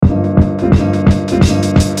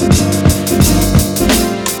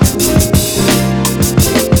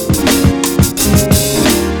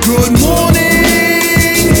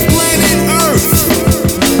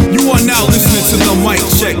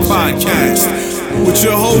with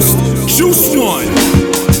your host, Juice One.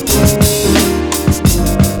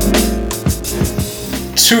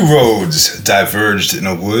 Two roads diverged in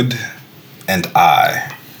a wood, and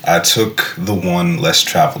I took the one less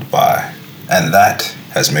traveled by, and that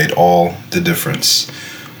has made all the difference.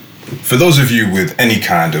 For those of you with any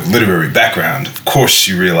kind of literary background, of course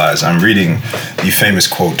you realize I'm reading the famous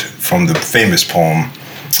quote from the famous poem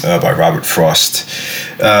by Robert Frost.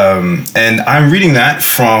 And I'm reading that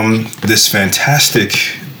from this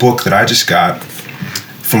fantastic book that I just got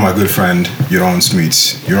from my good friend, Jeroen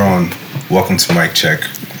Smeets. Jeroen, welcome to Mic Check.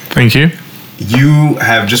 Thank you. You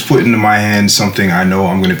have just put into my hands something I know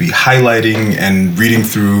I'm going to be highlighting and reading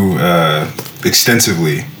through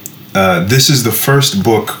extensively. This is the first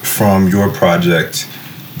book from your project,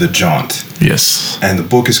 The Jaunt. Yes. And the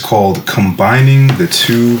book is called Combining the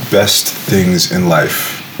Two Best Things in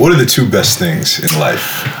Life. What are the two best things in life?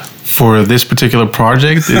 For this particular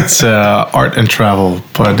project, it's art and travel,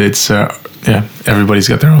 but it's, everybody's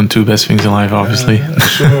got their own two best things in life, obviously.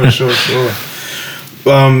 Sure.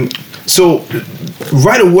 So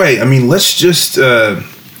right away, I mean, let's just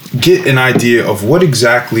get an idea of what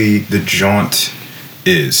exactly The Jaunt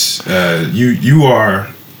is. You are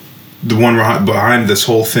the one behind this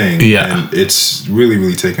whole thing, and it's really,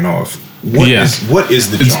 really taken off. What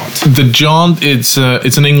is the jaunt? The jaunt, it's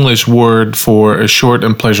an English word for a short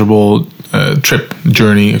and pleasurable trip,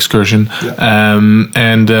 journey, excursion.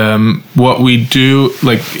 What we do,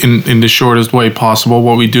 like in the shortest way possible,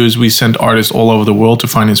 what we do is we send artists all over the world to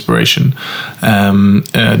find inspiration.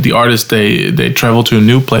 The artists, they travel to a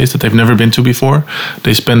new place that they've never been to before.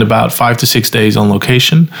 They spend about 5 to 6 days on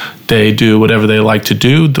location. They do whatever they like to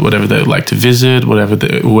do, whatever they like to visit, whoever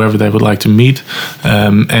they would like to meet,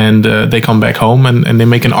 and they come back home and they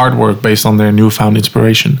make an artwork based on their newfound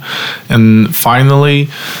inspiration. And finally,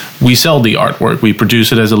 we sell the artwork. We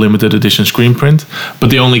produce it as a limited edition screen print, but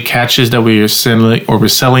the only catch is that we're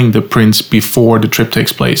selling the prints before the trip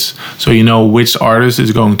takes place. So you know which artist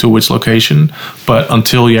is going to which location, but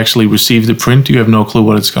until you actually receive the print, you have no clue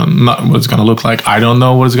what it's gonna look like. I don't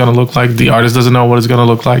know what it's gonna look like. The artist doesn't know what it's gonna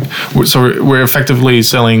look like. So we're effectively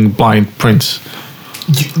selling blind prints.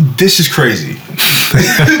 This is crazy.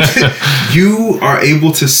 You are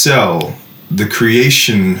able to sell the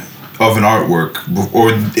creation of an artwork,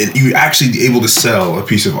 or you actually able to sell a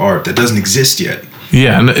piece of art that doesn't exist yet.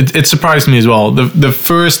 Yeah, and it surprised me as well. The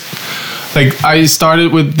first, I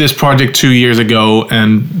started with this project 2 years ago,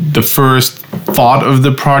 and the first thought of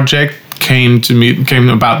the project came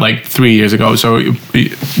about 3 years ago, so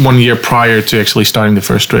 1 year prior to actually starting the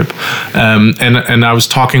first strip. And I was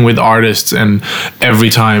talking with artists, and every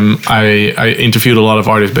time I interviewed a lot of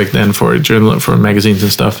artists back then for magazines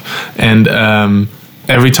and stuff, and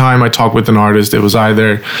every time I talked with an artist, it was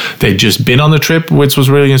either they'd just been on the trip, which was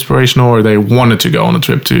really inspirational, or they wanted to go on a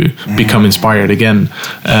trip to become inspired again.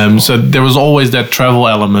 So there was always that travel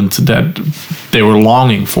element that they were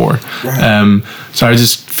longing for. Right. So I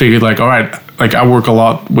just figured, all right, I work a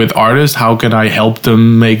lot with artists. How can I help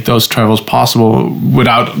them make those travels possible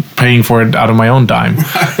without paying for it out of my own dime?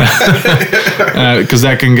 Because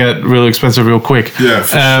that can get really expensive real quick. Yeah,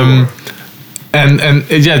 for sure. And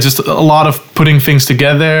just a lot of putting things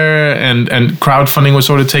together, and crowdfunding was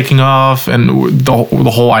sort of taking off, and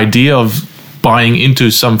the whole idea of buying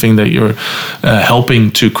into something that you're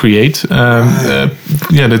helping to create,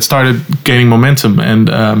 that started gaining momentum. And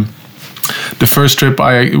the first trip,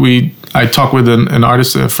 I talked with an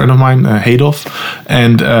artist, a friend of mine, Hedolf,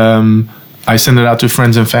 and I sent it out to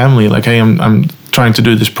friends and family, hey, I'm trying to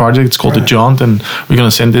do this project. It's called The Jaunt, and we're going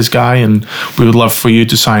to send this guy, and we would love for you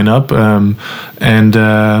to sign up. And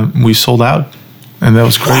we sold out, and that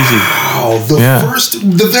was crazy. Wow, the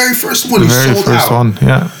very first one, the very first one,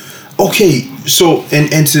 yeah. Okay, so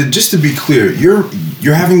and to be clear,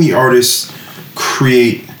 you're having the artists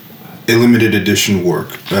create a limited edition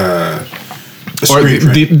work. Or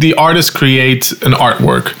the artists create an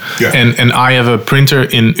artwork, and I have a printer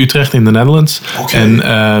in Utrecht in the Netherlands, and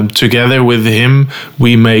together with him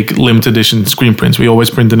we make limited edition screen prints. We always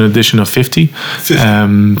print an edition of 50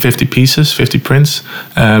 pieces, 50 prints,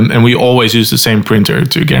 and we always use the same printer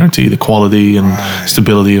to guarantee the quality and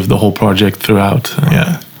stability of the whole project throughout.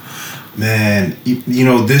 Man,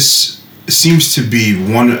 this seems to be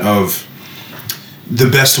one of the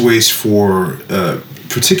best ways for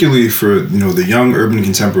particularly for the young urban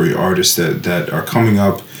contemporary artists that are coming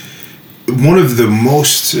up. One of the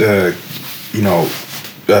most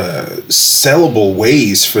sellable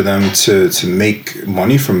ways for them to make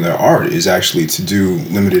money from their art is actually to do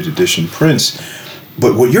limited edition prints.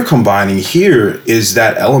 But what you're combining here is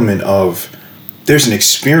that element of there's an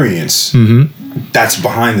experience that's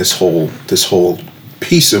behind this whole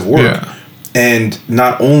piece of work. Yeah. And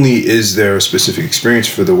not only is there a specific experience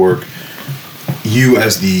for the work, you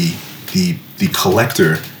as the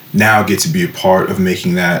collector now get to be a part of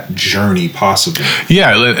making that journey possible.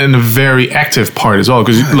 Yeah, and a very active part as well,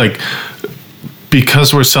 because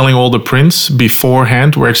because we're selling all the prints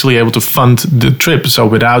beforehand, we're actually able to fund the trip. So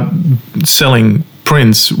without selling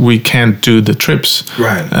prints, we can't do the trips.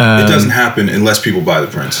 Right. It doesn't happen unless people buy the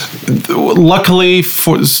prints. Luckily,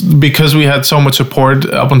 because we had so much support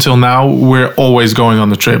up until now, we're always going on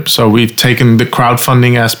the trip. So we've taken the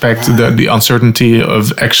crowdfunding aspect, the uncertainty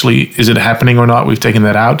of actually, is it happening or not? We've taken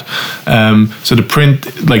that out. So the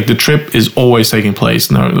print, like the trip is always taking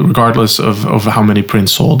place, regardless of how many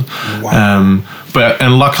prints sold. Wow.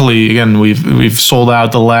 And luckily, again, we've sold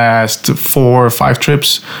out the last 4 or 5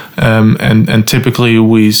 trips, and typically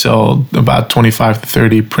we sell about 25 to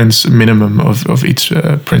 30 prints minimum of each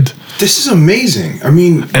print. This is amazing. I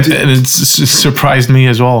mean, and it's surprised me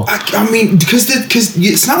as well. I mean, because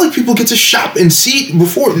it's not like people get to shop and see it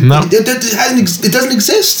before. No, it doesn't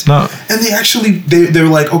exist. No, and they actually they're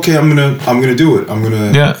like, okay, I'm gonna do it.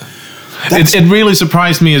 Yeah. It really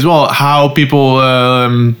surprised me as well how people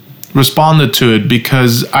responded to it,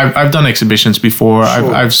 because I've done exhibitions before.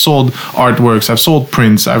 Sure. I've sold artworks. I've sold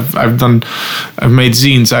prints. I've made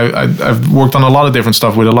zines. I've worked on a lot of different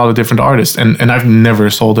stuff with a lot of different artists, and I've never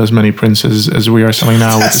sold as many prints as we are selling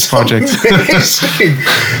now with this project.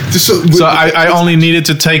 So I only needed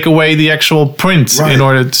to take away the actual print in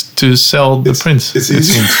order to sell the prints. It's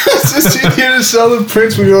easier to sell the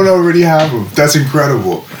prints when you don't already have them. That's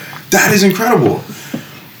incredible. That is incredible.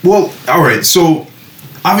 Well, all right, so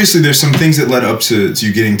obviously there's some things that led up to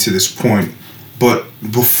you getting to this point, but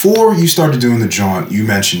before you started doing the Jaunt, you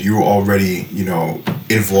mentioned you were already,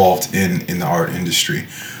 involved in the art industry.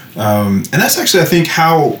 And that's actually, I think,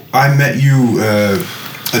 how I met you.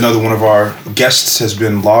 Another one of our guests has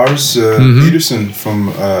been Lars Peterson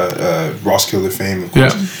from Roskilde fame, of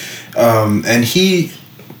course. Yeah. And he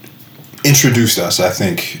introduced us, I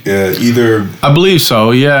think, either... I believe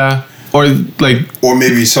so, yeah. Or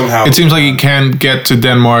maybe somehow it seems like you can't get to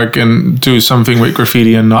Denmark and do something with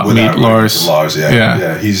graffiti and not meet Lars. Lars,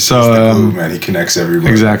 yeah. He's the glue, man. He connects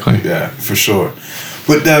everybody. Exactly. Yeah, for sure.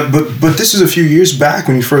 But this was a few years back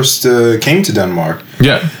when you first came to Denmark.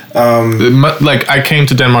 Yeah. I came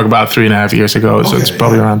to Denmark about 3.5 years ago, so it's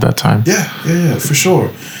probably around that time. Yeah, for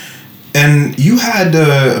sure. And you had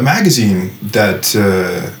a magazine that...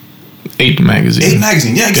 8 magazine. 8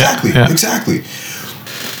 magazine, yeah, exactly.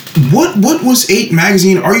 What was 8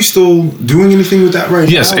 magazine? Are you still doing anything with that now?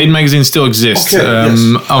 Yes, 8 magazine still exists. Okay,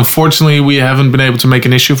 yes. Unfortunately, we haven't been able to make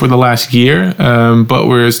an issue for the last year, but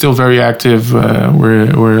we're still very active.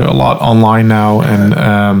 We're a lot online now,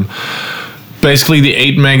 and basically the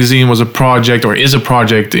 8 magazine was a project, or is a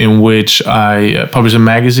project, in which I publish a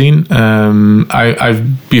magazine.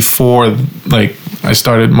 I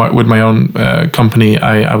started with my own company.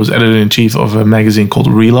 I was editor-in-chief of a magazine called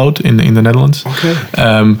Reload in the Netherlands. Okay.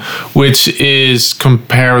 Which is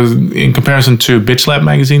in comparison to Bitch Lab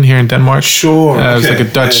magazine here in Denmark. Sure. It's like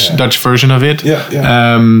a Dutch version of it.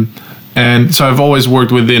 Yeah. And so I've always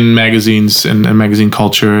worked within magazines and magazine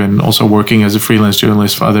culture, and also working as a freelance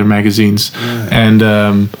journalist for other magazines. Yeah. And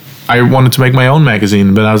I wanted to make my own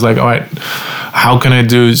magazine, but I was like, all right, how can I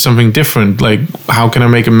do something different? Like, how can I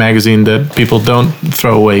make a magazine that people don't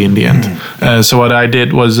throw away in the end? So what I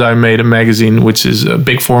did was I made a magazine which is a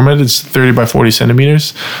big format. It's 30 by 40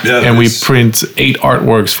 centimeters. Yeah, and we print 8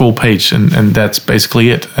 artworks full page, and that's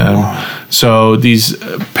basically it. So these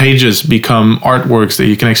pages become artworks that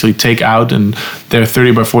you can actually take out, and they're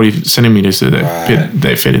 30 by 40 centimeters. So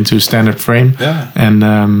they fit into a standard frame. Yeah. And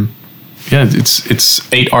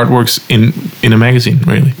it's 8 artworks in a magazine,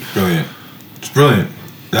 really. Brilliant. It's brilliant.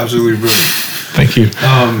 Absolutely brilliant. Thank you.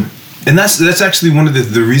 And that's actually one of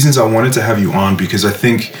the reasons I wanted to have you on, because I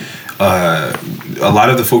think a lot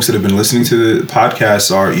of the folks that have been listening to the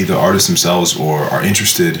podcast are either artists themselves or are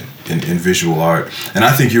interested in visual art. And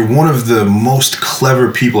I think you're one of the most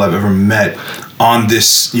clever people I've ever met on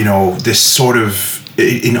this, this sort of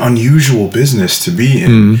an unusual business to be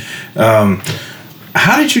in.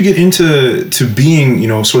 How did you get into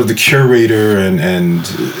being, sort of the curator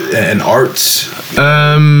and arts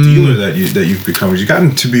dealer that you've become? You've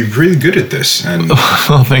gotten to be really good at this. And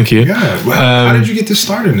well, thank you. Yeah. How did you get to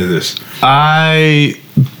start into this?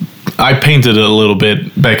 I painted a little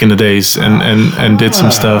bit back in the days and did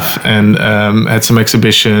some stuff, and had some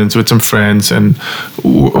exhibitions with some friends, and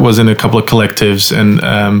was in a couple of collectives, and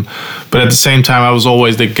but at the same time I was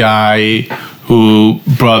always the guy who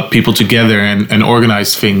brought people together and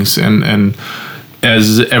organized things, and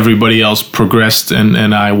as everybody else progressed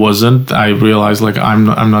and I wasn't, I realized like I'm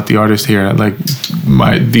not the artist here. Like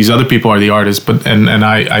these other people are the artists, but and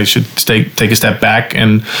I should take a step back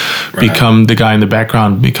and become the guy in the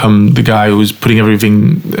background, become the guy who's putting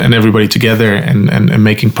everything and everybody together and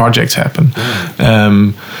making projects happen.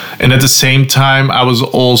 And at the same time, I was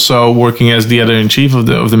also working as the editor-in-chief of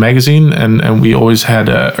the magazine, and we always had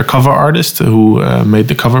a cover artist who made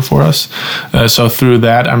the cover for us. So through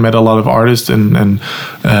that, I met a lot of artists and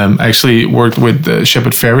actually worked with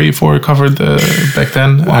Shepard Fairey for a cover back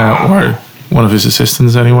then, or one of his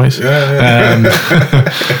assistants, anyways.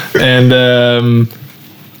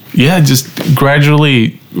 Just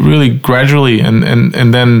gradually, really gradually,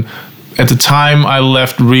 and then. At the time I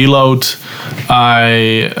left Reload,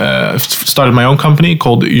 I started my own company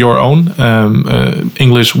called Your Own,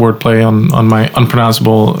 English wordplay on my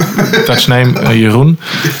unpronounceable Dutch name, Jeroen.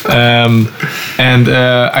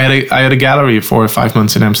 I had a gallery for 5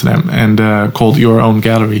 months in Amsterdam and called Your Own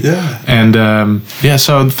Gallery. Yeah. And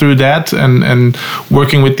so through that and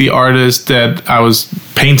working with the artists that I was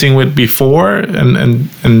painting with before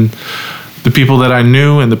and the people that I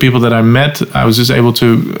knew and the people that I met, I was just able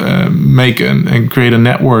to make and create a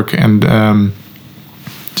network and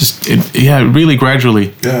really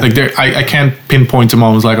gradually. Yeah. Like I can't pinpoint a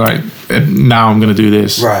moment like, all right, now I'm going to do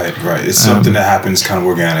this. Right. It's something that happens kind of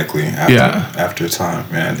organically after a time,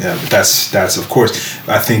 man. Yeah, but that's of course,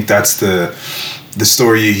 I think that's the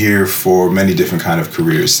story you hear for many different kind of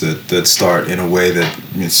careers that start in a way that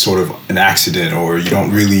it's sort of an accident, or you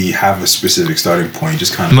don't really have a specific starting point. You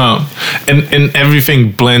just kind of and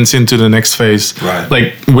everything blends into the next phase. Right.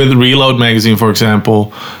 Like with Reload magazine, for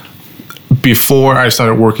example, before I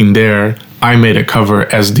started working there, I made a cover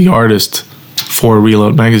as the artist for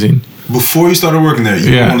Reload magazine. Before you started working there,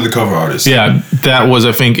 you were one of the cover artists. Yeah, that was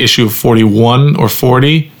I think issue 41 or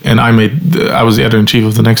 40, and I was the editor-in-chief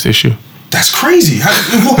of the next issue. That's crazy. How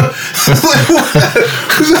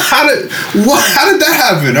did that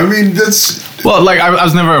happen? I mean, that's... Well, like I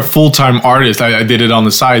was never a full-time artist. I did it on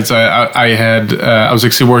the side. So I was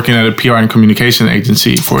actually working at a PR and communication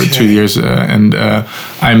agency for 2 years, and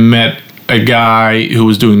I met a guy who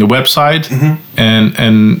was doing the website,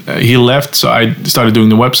 and he left. So I started doing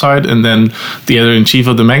the website, and then the editor-in-chief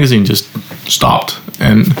of the magazine just stopped,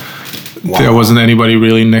 and. Wow. There wasn't anybody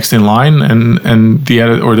really next in line, and the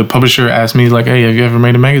editor or the publisher asked me like, "Hey, have you ever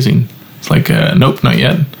made a magazine?" It's like, "Nope, not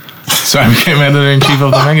yet." So I became editor-in-chief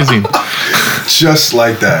of the magazine. Just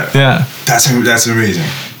like that. Yeah, that's amazing.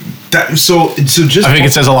 So just I think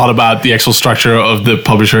it says a lot about the actual structure of the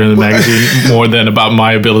publisher in the magazine more than about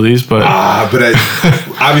my abilities. But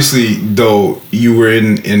obviously, though, you were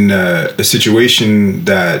in a situation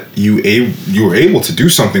that you were able to do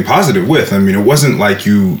something positive with. I mean, it wasn't like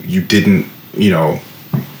you didn't,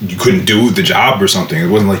 you couldn't do the job or something. It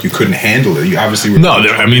wasn't like you couldn't handle it. You obviously were. No,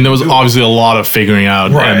 there was obviously a lot of figuring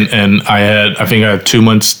out, right. and I think I had 2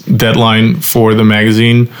 months deadline for the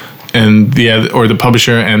magazine. And the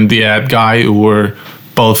publisher and the ad guy, who were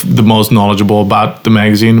both the most knowledgeable about the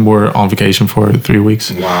magazine, were on vacation for 3 weeks.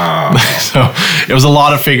 Wow! So it was a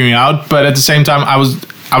lot of figuring out, but at the same time, I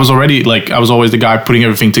was already I was always the guy putting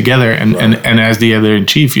everything together, and as the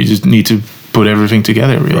editor-in-chief, you just need to put everything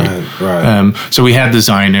together, really. Right. So we had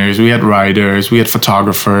designers, we had writers, we had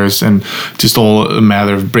photographers, and just all a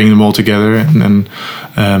matter of bringing them all together and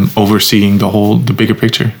overseeing the bigger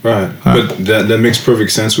picture. Right. But that makes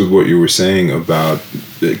perfect sense with what you were saying about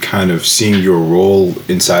kind of seeing your role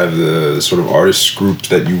inside of the sort of artist group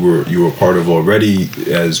that you were part of already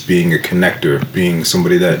as being a connector, being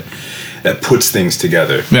somebody that puts things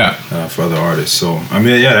together for other artists. So, I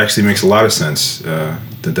mean, it actually makes a lot of sense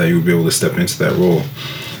that you would be able to step into that role.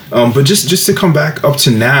 But just to come back up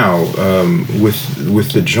to now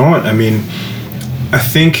with the Jaunt, I mean, I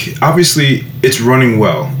think obviously it's running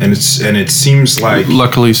well, and it seems like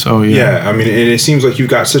luckily so. Yeah, I mean, and it seems like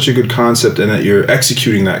you've got such a good concept, and that you're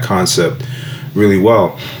executing that concept really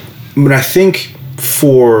well. But I think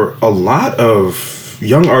for a lot of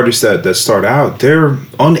young artists that start out, they're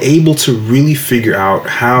unable to really figure out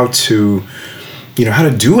how to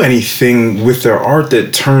do anything with their art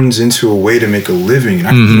that turns into a way to make a living,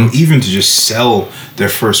 and even to just sell their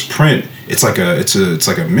first print. It's like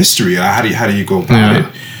a mystery. How do you go about it?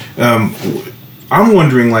 I'm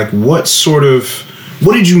wondering, like, what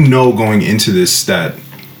did you know going into this that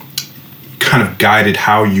kind of guided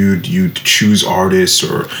how you'd choose artists,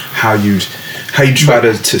 or how you try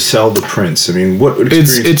to sell the prints? I mean, what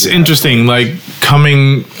experience? It's interesting. Like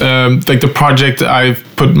coming, like the project I've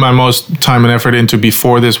put my most time and effort into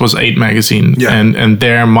before this was 8 magazine, and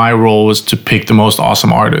there my role was to pick the most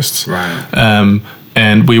awesome artists. Right.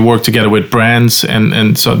 and we work together with brands,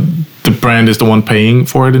 and so the brand is the one paying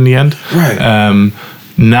for it in the end. Right.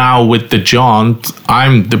 Now with the Jaunt,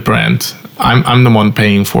 I'm the brand. I'm the one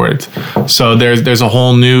paying for it. So there's a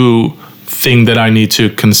whole new thing that I need to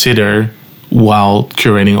consider while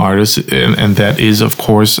curating artists, and that is, of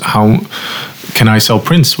course, how can I sell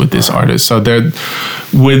prints with this artist? So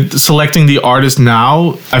with selecting the artist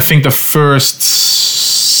now, I think the first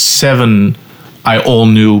 7 I all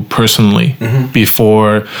knew personally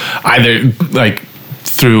before, either like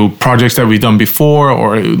through projects that we've done before,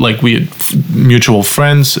 or like we had mutual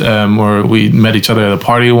friends, or we met each other at a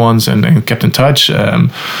party once and kept in touch.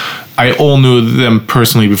 I all knew them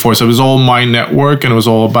personally before, so it was all my network, and it was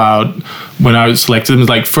all about when I selected them.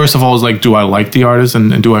 Like, first of all, it's like, do I like the artist,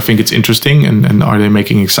 and do I think it's interesting, and are they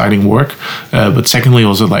making exciting work? But secondly,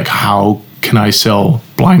 also like, how can I sell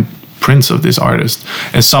blind prints of this artist?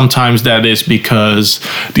 And sometimes that is because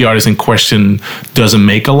the artist in question doesn't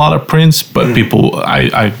make a lot of prints, but people,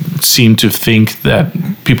 I seem to think that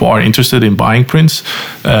people are interested in buying prints.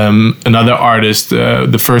 Another artist,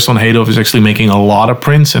 the first one, Hadov, is actually making a lot of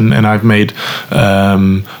prints, and I've made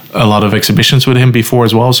a lot of exhibitions with him before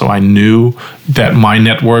as well, so I knew that my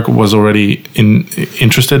network was already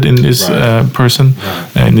interested in this person,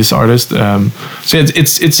 in this artist. So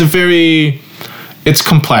it's a very... It's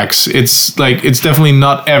complex. It's like, it's definitely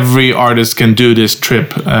not every artist can do this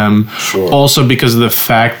trip. Also because of the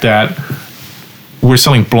fact that we're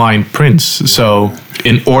selling blind prints. So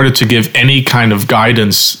in order to give any kind of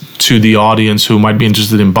guidance to the audience who might be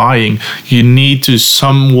interested in buying, you need to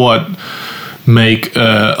somewhat make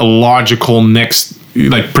a logical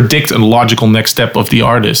predict a logical next step of the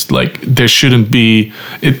artist. Like, there shouldn't be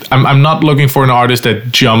I'm not looking for an artist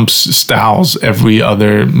that jumps styles every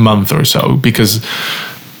other month or so, because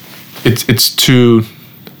it's too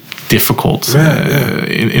difficult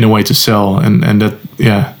in a way to sell, and that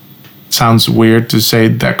sounds weird to say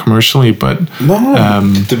that commercially, but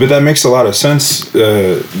but that makes a lot of sense,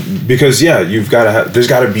 because you've got to have, there's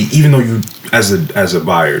got to be, even though you as a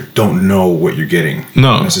buyer don't know what you're getting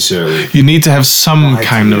necessarily, you need to have some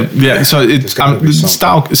kind of so it's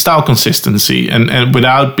style consistency, and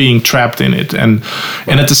without being trapped in it, and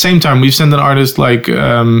at the same time we've sent an artist like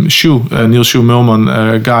Niels Schuh Mulman,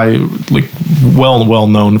 a guy like well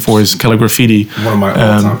known for his calligraphy, one of my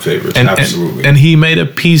all-time favorites, absolutely, and he made a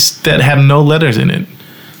piece that had no letters in it,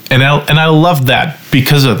 and I loved that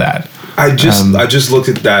because of that. I just looked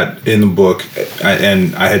at that in the book,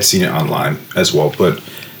 and I had seen it online as well. But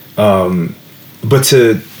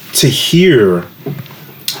to hear,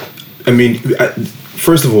 I mean,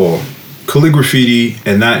 first of all, calligraphy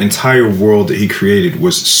and that entire world that he created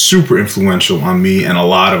was super influential on me and a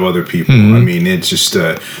lot of other people. I mean, it's just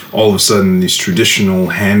all of a sudden these traditional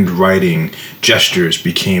handwriting gestures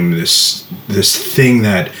became this thing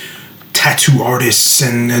that tattoo artists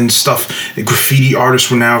and stuff, graffiti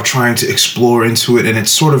artists were now trying to explore into it, and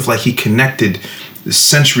it's sort of like he connected the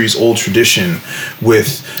centuries old tradition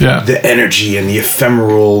with the energy and the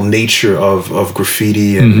ephemeral nature of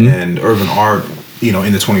graffiti and urban art, in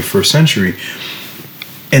the 21st century.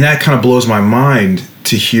 And that kind of blows my mind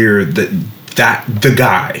to hear that the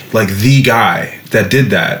guy that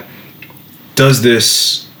did that does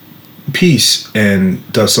this piece and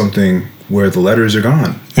does something where the letters are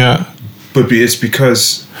gone. But it's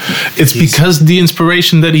because the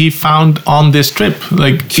inspiration that he found on this trip,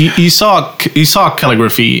 like he saw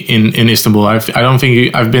calligraphy in Istanbul. I don't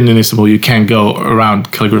think I've been in Istanbul. You can't go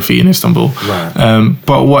around calligraphy in Istanbul. Right.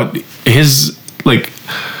 But what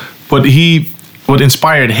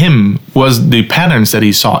inspired him was the patterns that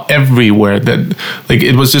he saw everywhere. That like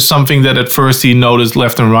it was just something that at first he noticed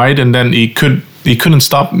left and right, and then he couldn't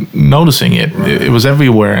stop noticing it. Right. It was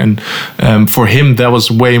everywhere, and for him that was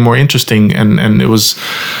way more interesting. And it was,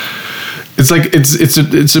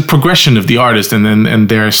 it's a progression of the artist and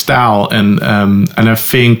their style, and I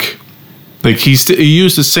think like he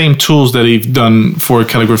used the same tools that he's done for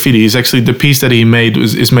calligraphy. He's actually, the piece that he made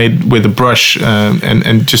is made with a brush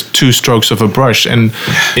and just 2 strokes of a brush, and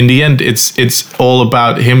in the end it's all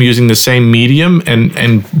about him using the same medium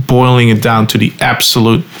and boiling it down to the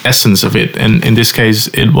absolute essence of it, and in this case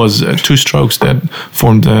it was 2 strokes that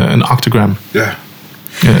formed an octagram, the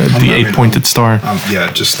 8-pointed star.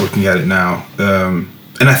 Just looking at it now,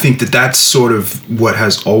 and I think that's sort of what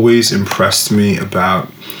has always impressed me about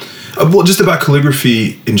just about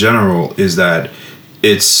calligraphy in general, is that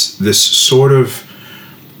it's like this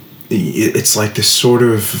sort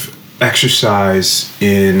of exercise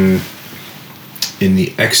in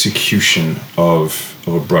the execution of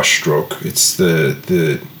a brushstroke. It's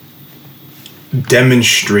the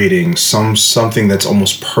demonstrating something that's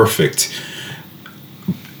almost perfect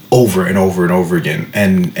over and over and over again,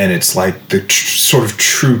 and it's like the sort of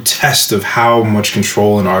true test of how much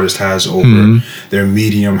control an artist has over their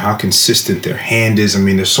medium, how consistent their hand is. I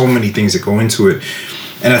mean, there's so many things that go into it,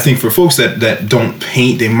 and I think for folks that don't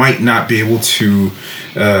paint, they might not be able to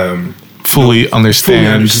fully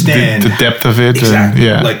understand the depth of it. Exactly.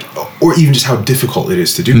 And, like, or even just how difficult it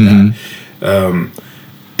is to do that.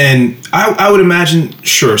 And I would imagine,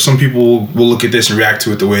 sure, some people will look at this and react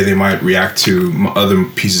to it the way they might react to other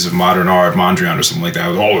pieces of modern art, Mondrian or something like that.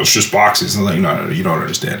 Oh, it's just boxes. And like, no, you don't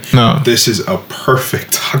understand. No. This is a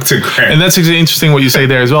perfect octagram. And that's interesting what you say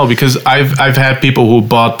there as well, because I've had people who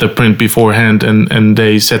bought the print beforehand and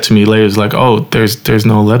they said to me later, it's like, oh, there's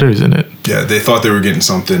no letters in it. Yeah, they thought they were getting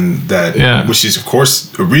something that, which is, of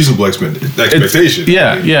course, a reasonable expectation.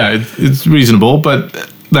 It's reasonable, but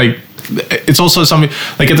like, it's also something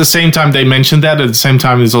like at the same time they mentioned that, at the same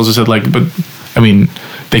time it's also said like, but I mean,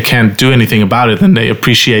 they can't do anything about it, and they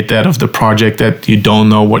appreciate that of the project, that you don't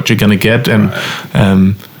know what you're gonna get, and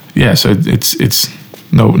so it's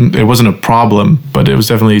no, it wasn't a problem, but it was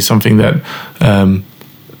definitely something that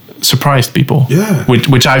surprised people. Yeah,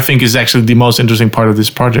 which I think is actually the most interesting part of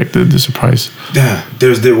this project, the surprise. Yeah,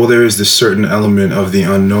 there is this certain element of the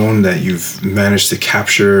unknown that you've managed to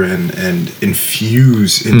capture and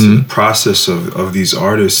infuse into the process of these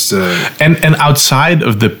artists. And outside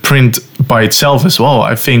of the print by itself as well,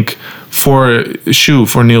 I think for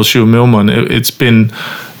Neil Shu Milman, it's been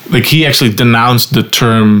like he actually denounced the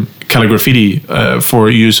term calligraffiti for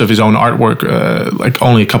use of his own artwork like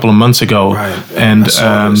only a couple of months ago, right. And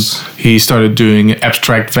he started doing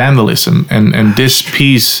abstract vandalism, and this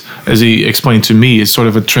piece, as he explained to me, is sort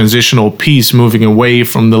of a transitional piece moving away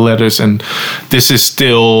from the letters, and this is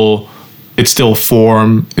still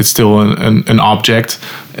form, it's still an object,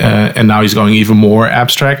 and now he's going even more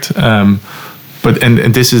abstract. But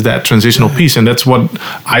this is that transitional piece, and that's what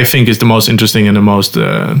I think is the most interesting and the most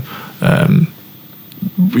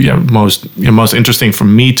most interesting for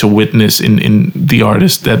me to witness in the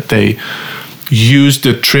artists, that they use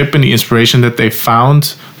the trip and the inspiration that they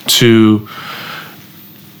found to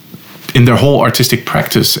in their whole artistic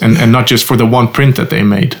practice, and not just for the one print that they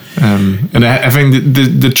made. And I think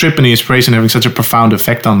the trip and the inspiration having such a profound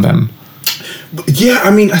effect on them. Yeah, I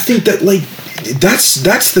mean, I think that like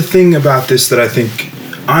that's the thing about this that I think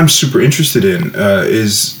I'm super interested in,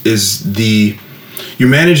 is you're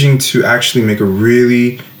managing to actually make a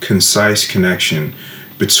really concise connection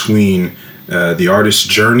between the artist's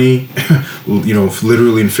journey,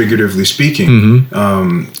 literally and figuratively speaking,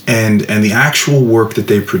 and the actual work that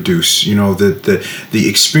they produce. The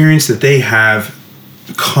experience that they have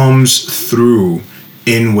comes through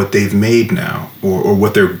in what they've made now, or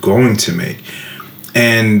what they're going to make,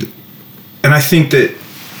 and I think that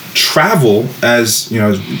travel, as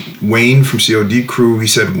Wayne from COD Crew, he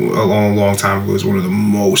said a long time ago, is one of the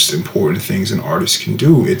most important things an artist can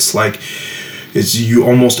do. It's like you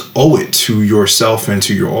almost owe it to yourself and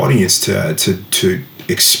to your audience to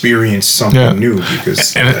experience something new,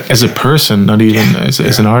 because as a person, not even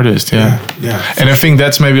as an artist. Yeah. And I think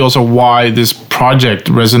that's maybe also why this project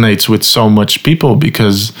resonates with so much people,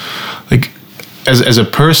 because like as a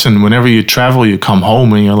person, whenever you travel, you come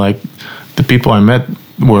home and you're like, the people I met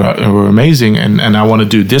were amazing, and I want to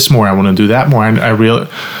do this more, I want to do that more. And I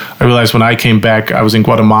realized when I came back, I was in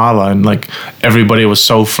Guatemala, and like everybody was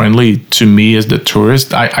so friendly to me as the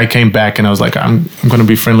tourist. I came back and I was like, I'm going to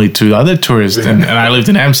be friendly to the other tourists, and I lived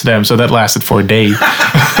in Amsterdam, so that lasted for a day.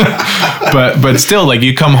 but still, like,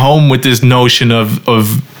 you come home with this notion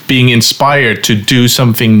of being inspired to do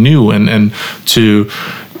something new, and to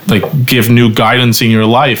like give new guidance in your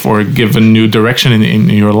life, or give a new direction in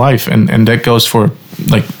your life, and that goes for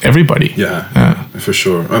like everybody. Yeah, for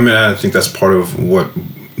sure. I mean, I think that's part of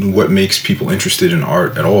what makes people interested in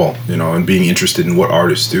art at all, and being interested in what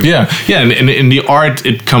artists do. And in the art,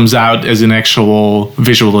 it comes out as an actual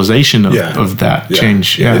visualization of that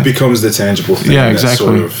change. It becomes the tangible thing. Exactly. That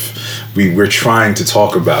sort of we're trying to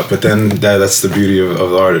talk about, but then that's the beauty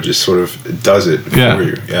of art. It just sort of does it for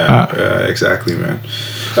you. Exactly, man.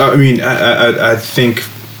 I mean, I think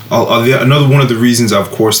another one of the reasons,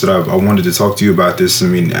 of course, that I wanted to talk to you about this. I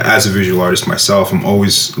mean, as a visual artist myself, I'm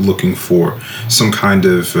always looking for some kind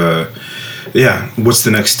of what's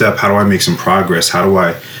the next step? How do I make some progress? How do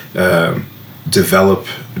I develop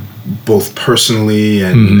both personally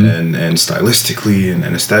and stylistically and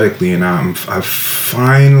aesthetically? And I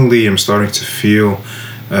finally am starting to feel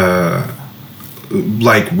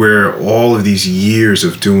like where all of these years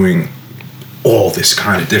of doing all this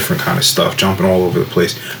kind of different kind of stuff, jumping all over the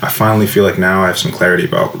place, I finally feel like now I have some clarity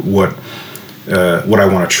about what I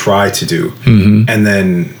want to try to do, and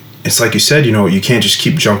then it's like you said, you can't just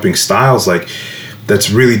keep jumping styles. Like, that's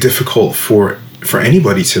really difficult for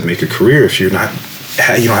anybody to make a career if you don't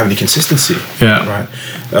have any consistency. Yeah. Right.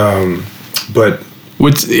 But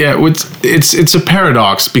it's a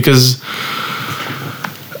paradox, because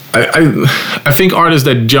I think artists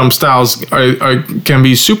that jump styles can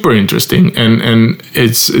be super interesting, and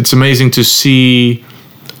it's amazing to see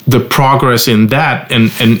the progress in that,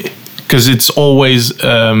 and because it's always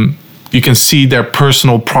you can see their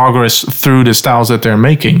personal progress through the styles that they're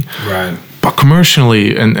making. Right. But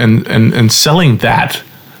commercially and selling that,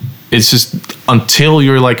 it's just, until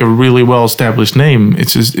you're like a really well established name,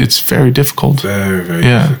 it's very difficult. Very, very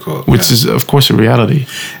difficult. Which is of course a reality.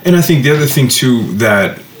 And I think the other thing too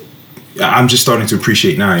that I'm just starting to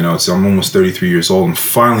appreciate now, I'm almost 33 years old, and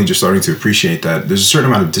finally just starting to appreciate that there's a certain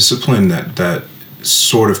amount of discipline that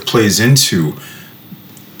sort of plays into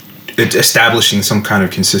establishing some kind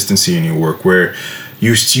of consistency in your work, where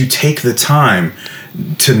you take the time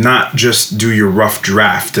to not just do your rough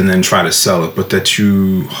draft and then try to sell it, but that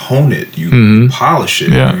you hone it, you polish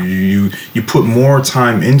it, you put more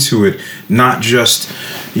time into it, not just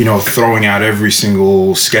throwing out every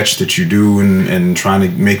single sketch that you do and trying to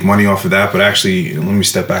make money off of that, but actually, let me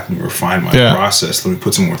step back, let me refine my process, let me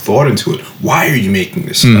put some more thought into it. Why are you making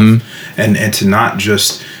this stuff? And to not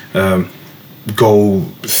just go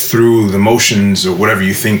through the motions or whatever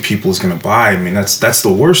you think people is going to buy. I mean, that's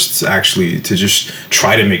the worst, actually, to just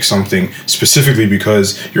try to make something specifically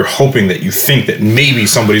because you're hoping that you think that maybe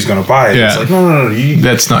somebody's going to buy it. Yeah. It's like, no,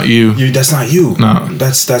 that's not you. That's not you. No.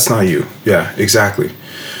 That's not you. Yeah, exactly.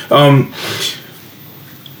 I'm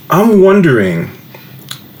wondering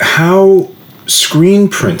how screen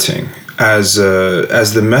printing as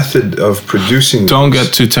the method of producing. Don't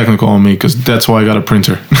get too technical on me, because that's why I got a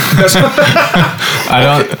printer. I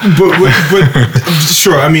don't. But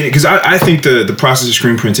sure. I mean, because I think the process of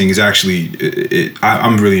screen printing is actually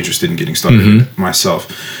I'm really interested in getting started in it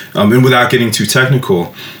myself, and without getting too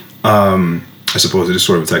technical. I suppose it is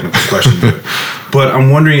sort of a technical question, but I'm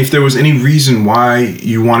wondering if there was any reason why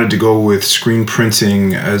you wanted to go with screen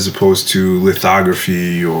printing as opposed to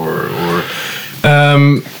lithography or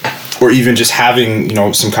even just having,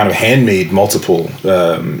 some kind of handmade multiple.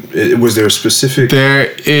 Was there a specific?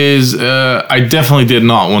 There is. I definitely did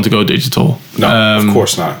not want to go digital. No, of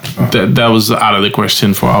course not. That was out of the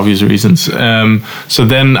question for obvious reasons. So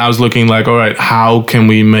then I was looking like, all right, how can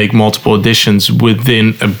we make multiple editions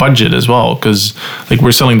within a budget as well? Because like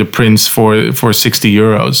we're selling the prints for 60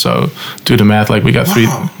 euros. So do the math. Like we got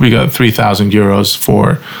 3,000 euros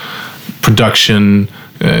for production.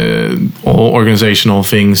 All organizational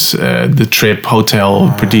things, the trip,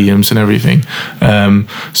 hotel, per diems, and everything.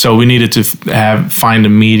 So we needed to find a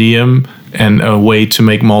medium and a way to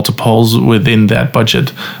make multiples within that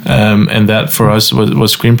budget. And that for us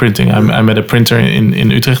was screen printing. I met a printer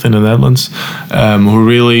in Utrecht in the Netherlands who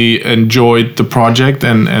really enjoyed the project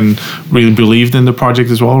and really believed in the project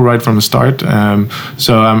as well right from the start.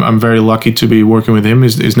 So I'm very lucky to be working with him.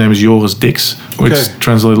 His name is Joris Dix, which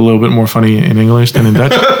translates a little bit more funny in English than in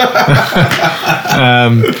Dutch.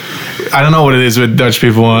 I don't know what it is with Dutch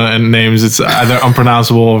people and names. It's either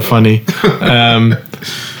unpronounceable or funny.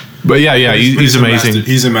 But he's amazing.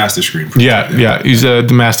 He's a master screen printer. Yeah. He's the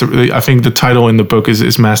master. I think the title in the book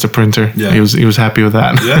is master printer. Yeah. He was happy with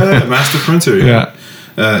that. Yeah, master printer. Yeah.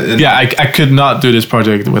 I could not do this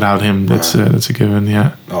project without him. That's a given.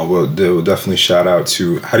 Yeah. Oh well, we'll definitely shout out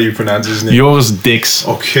to, how do you pronounce his name? Joris Dix.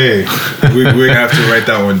 Okay, we're gonna have to write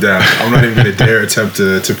that one down. I'm not even gonna dare attempt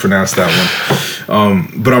to pronounce that one.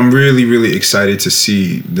 But I'm really, really excited to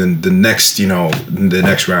see the next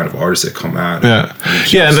round of artists that come out.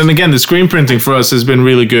 Yeah, and again, the screen printing for us has been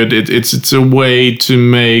really good. It's a way to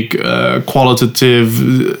make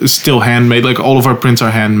qualitative, still handmade. Like all of our prints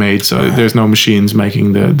are handmade, so there's no machines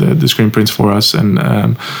making the screen prints for us. And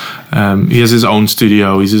he has his own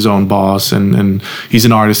studio. He's his own boss, and he's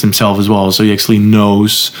an artist himself as well. So he actually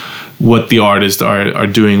knows what the artists are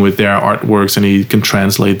doing with their artworks, and he can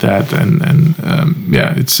translate that. And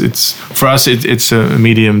it's for us, it's a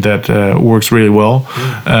medium that works really well.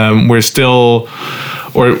 We're still,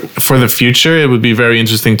 or for the future, it would be very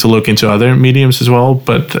interesting to look into other mediums as well.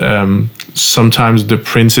 But sometimes the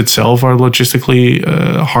prints itself are logistically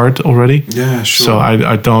hard already. Yeah, sure. So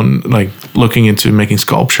I don't like looking into making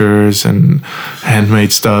sculptures and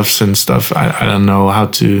handmade stuffs and stuff. I don't know how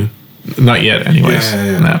to Not yet, anyways.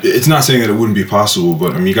 Yeah. No. It's not saying that it wouldn't be possible,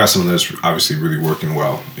 but I mean, you got something that's obviously really working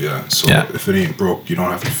well. Yeah. So if it ain't broke, you don't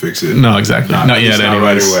have to fix it. No, exactly. Not yet,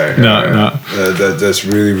 anyways. Right away. No. That's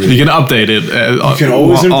really. You can update it. You can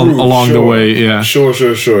always improve along the way. Yeah. Sure.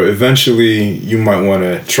 Eventually, you might want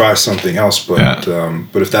to try something else, but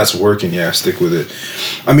if that's working, stick with it.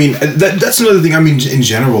 I mean, that's another thing. I mean, in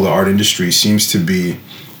general, the art industry seems to be.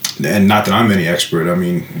 And not that I'm any expert. I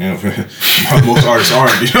mean, most artists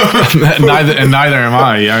aren't. neither am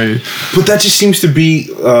I. But that just seems to be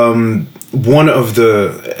one of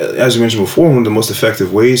the, as we mentioned before, one of the most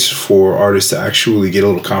effective ways for artists to actually get a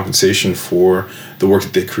little compensation for the work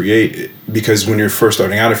that they create. Because when you're first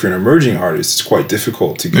starting out, if you're an emerging artist, it's quite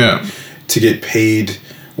difficult to get paid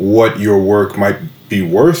what your work might be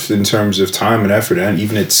worth in terms of time and effort, and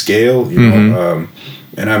even at scale. You know.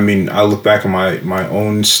 And I mean, I look back on my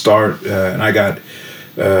own start, and I got,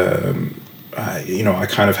 I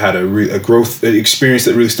kind of had a growth experience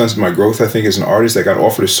that really stunted my growth. I think as an artist, I got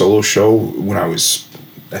offered a solo show when I was,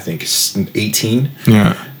 I think, 18.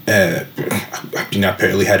 Yeah. I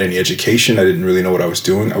barely had any education. I didn't really know what I was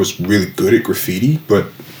doing. I was really good at graffiti, but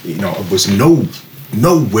I was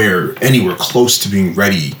nowhere anywhere close to being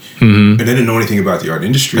ready. And I didn't know anything about the art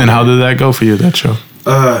industry. And how did that go for you, that show?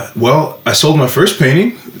 Well, I sold my first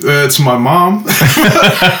painting to my mom.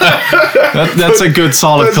 That's a good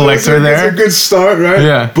solid collector there. That's a good start, right?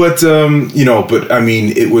 Yeah. But but I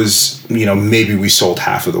mean, it was maybe we sold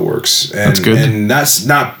half of the works. And, that's good. And that's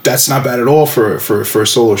not bad at all for a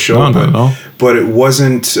solo show. No. But it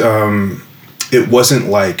wasn't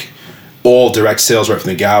like all direct sales right from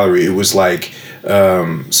the gallery. It was like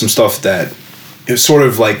some stuff that. It was sort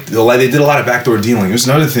of like they did a lot of backdoor dealing. It was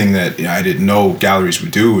another thing that I didn't know galleries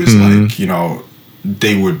would do is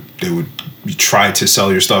they would try to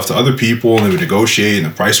sell your stuff to other people and they would negotiate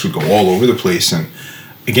and the price would go all over the place. And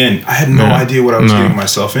again, I had no idea what I was getting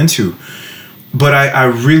myself into. But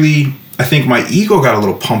I think my ego got a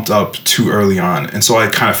little pumped up too early on, and so I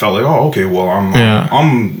kind of felt like, oh, okay, well, I'm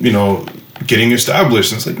getting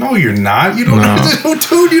established. And it's like, no, you're not. You don't know,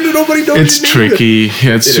 dude. Nobody knows. It's tricky.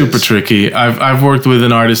 Yeah, it's super tricky. I've worked with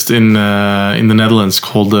an artist in the Netherlands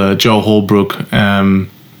called Joe Holbrook, and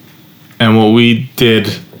what we did,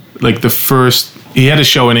 like he had a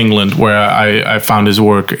show in England where I found his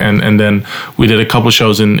work, and then we did a couple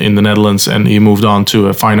shows in the Netherlands, and he moved on to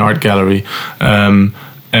a fine art gallery.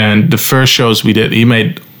 And the first shows we did, he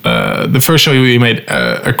made. The first show we made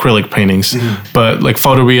acrylic paintings, but like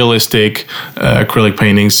photorealistic acrylic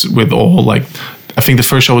paintings with all like, I think the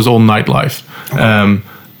first show was all nightlife.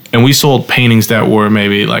 And we sold paintings that were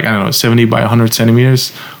maybe like, I don't know, 70 by 100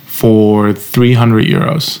 centimeters for 300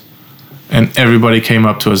 euros. And everybody came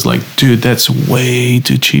up to us like, dude, that's way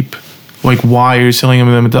too cheap. Like, why are you selling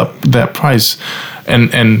them at that price?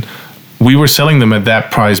 And we were selling them at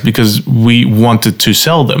that price because we wanted to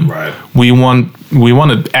sell them. Right. We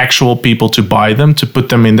wanted actual people to buy them, to put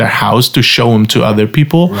them in their house, to show them to other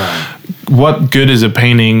people. Right. What good is a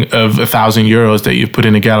painting of 1,000 euros that you put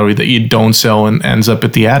in a gallery that you don't sell and ends up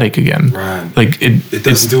at the attic again? Right. Like it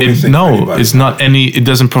doesn't do anything. No, it's not any. It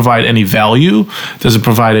doesn't provide any value. It doesn't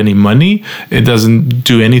provide any money. It doesn't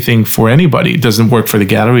do anything for anybody. It doesn't work for the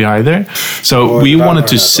gallery either. So we wanted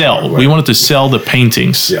to sell. We wanted to sell the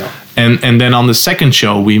paintings. Yeah. And then on the second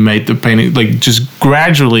show, we made the painting, like just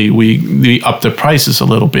gradually we upped the prices a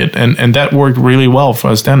little bit. And that worked really well for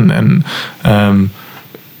us then. And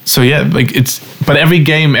so yeah, like but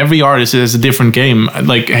every artist has a different game.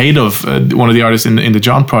 Like Hadov, one of the artists in the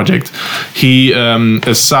Jaunt project, he's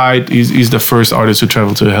the first artist who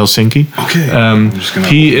traveled to Helsinki. Okay.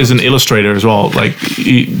 He is an illustrator as well, like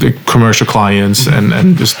the commercial clients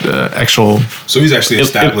and just actual. So he's actually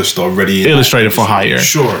established already. Illustrator for hire.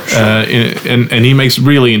 Sure. And he makes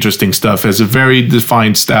really interesting stuff. Has a very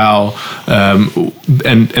defined style,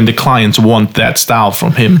 and the clients want that style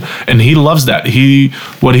from him, and he loves that.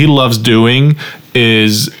 What he loves doing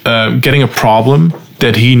is getting a problem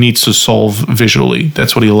that he needs to solve visually.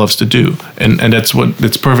 That's what he loves to do, and that's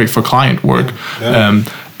perfect for client work. Yeah.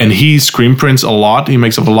 And he screen prints a lot. He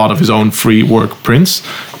makes up a lot of his own free work prints,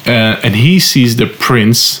 and he sees the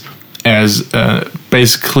prints as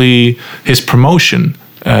basically his promotion.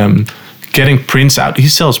 Getting prints out, he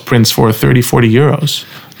sells prints for 30-40 euros,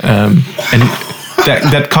 and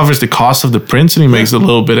that covers the cost of the prints, and he makes a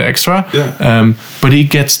little bit extra. Yeah. But he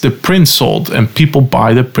gets the prints sold, and people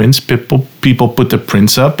buy the prints. People put the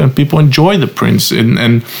prints up, and people enjoy the prints,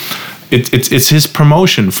 and it's his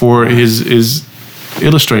promotion for his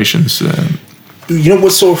illustrations. You know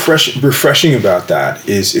what's so refreshing about that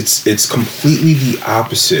is it's completely the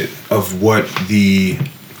opposite of what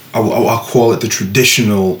I'll call it the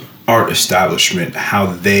traditional art establishment, how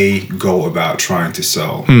they go about trying to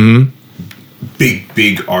sell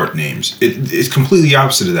big art names. It's completely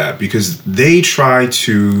opposite of that, because they try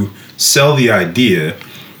to sell the idea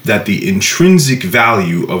that the intrinsic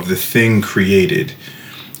value of the thing created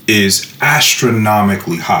is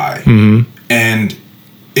astronomically high. And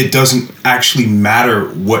it doesn't actually matter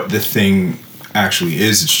what the thing actually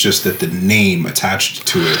is. It's just that the name attached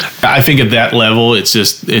to it. I think at that level, it's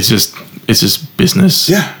just business.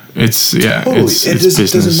 Yeah. Totally. It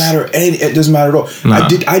doesn't matter. It doesn't matter at all. No.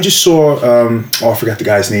 I just saw. I forgot the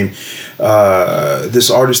guy's name. This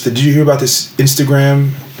artist. Did you hear about this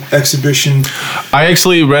Instagram exhibition? I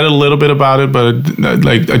actually read a little bit about it, but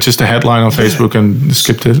just a headline on Facebook and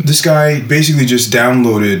skipped it. This guy basically just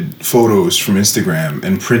downloaded photos from Instagram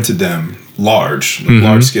and printed them large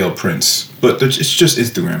scale prints. But it's just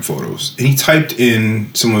Instagram photos, and he typed in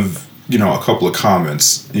some of. A couple of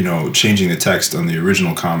comments, changing the text on the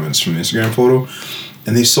original comments from the Instagram photo,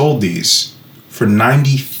 and they sold these for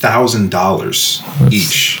 $90,000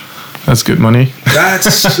 each. That's good money.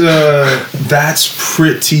 That's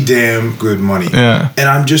pretty damn good money. Yeah. And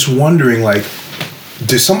I'm just wondering, like,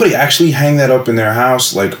 does somebody actually hang that up in their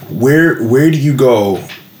house? Like, where do you go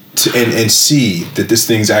and see that this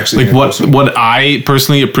thing's actually like what I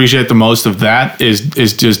personally appreciate the most of that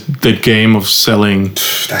is just the game of selling.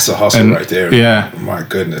 That's a hustle right there. Yeah. My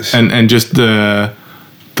goodness. And just the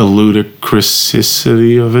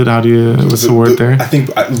ludicrousity of it. How do you? What's the word there? I think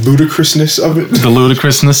ludicrousness of it. The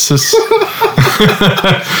ludicrousness is.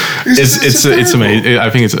 it's amazing. I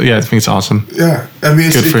think it's awesome. Yeah, I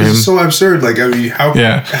mean, it's so absurd. Like, I mean, how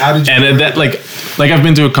did you? And that like I've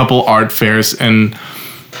been to a couple art fairs, and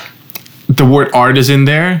the word art is in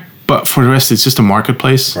there, but for the rest, it's just a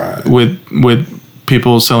marketplace with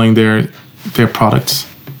people selling their products.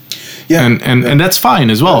 Yeah, and that's fine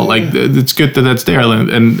as well. Like, it's good that that's there,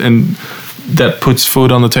 and that puts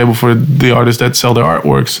food on the table for the artists that sell their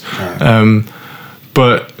artworks. Right.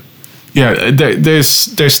 But yeah,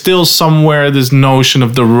 there's still somewhere this notion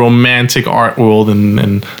of the romantic art world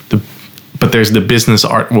but there's the business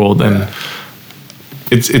art world, and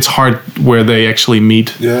it's hard where they actually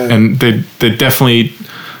meet. Yeah. And they definitely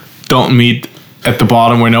don't meet at the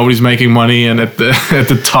bottom where nobody's making money, and at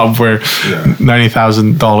the top where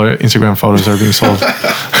 $90,000 Instagram photos are being sold.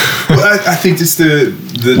 Well, I think it's the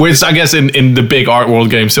which I guess in the big art world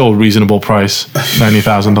game still a reasonable price,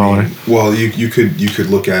 $90,000. Well, you could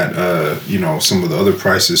look at some of the other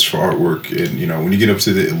prices for artwork, and when you get up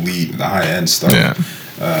to the elite, the high end stuff. Yeah.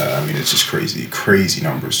 I mean, it's just crazy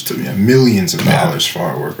numbers to me. Millions of dollars for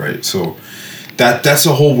artwork, right? So that's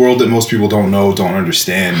a whole world that most people don't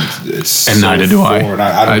understand. It's and neither do I.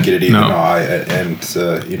 I don't get it either. No. I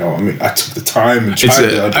took the time and tried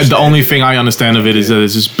to understand. The only thing I understand of it is that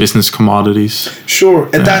it's just business commodities. Sure.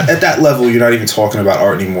 At that level, you're not even talking about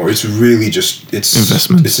art anymore. It's really just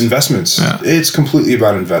investments. It's investments. Yeah. It's completely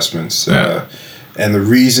about investments. Yeah. And the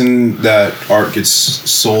reason that art gets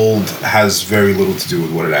sold has very little to do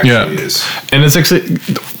with what it actually is. And it's actually,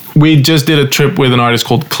 we just did a trip with an artist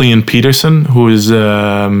called Clean Peterson, who is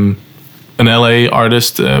an LA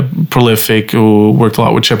artist, prolific, who worked a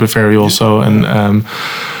lot with Shepard Fairey also. And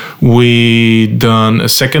we done a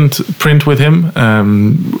second print with him.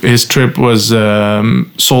 His trip was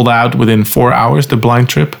sold out within 4 hours, the blind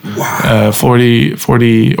trip. Wow.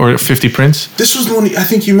 40 or 50 prints. This was the one, I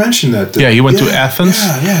think you mentioned that. He went to Athens.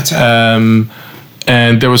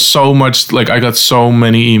 And there was so much, like, I got so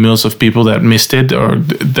many emails of people that missed it, or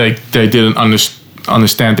they didn't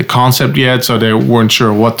understand the concept yet, so they weren't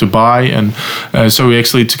sure what to buy. And so we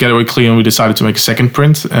actually, together with Cleon, we decided to make a second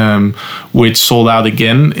print, which sold out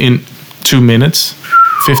again in 2 minutes.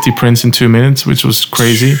 50 prints in 2 minutes, which was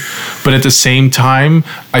crazy. But at the same time,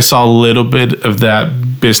 I saw a little bit of that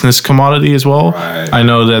business commodity as well. Right. I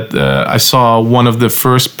know that I saw one of the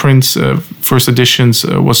first prints, first editions,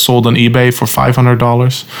 was sold on eBay for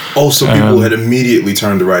 $500. Oh, so people had immediately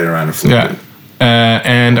turned right around and flipped it.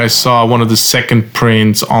 And I saw one of the second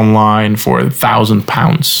prints online for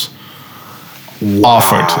 £1,000. Wow.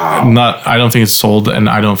 Offered. I don't think it's sold, and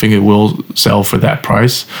I don't think it will sell for that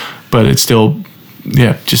price. But it's still,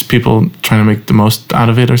 just people trying to make the most out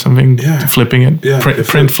of it or something. Yeah. Flipping it. Yeah.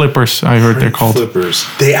 Print flippers, I heard they're called. Flippers.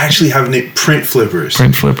 They actually have a name, print flippers.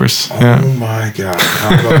 Print flippers. Oh my God!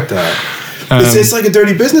 How about that? It's like a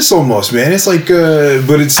dirty business almost, man. It's like,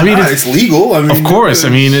 but it's it's legal. I mean, of course. I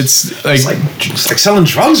mean, it's like selling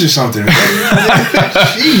drugs or something.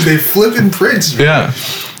 Jeez, they flipping prints, man. Yeah,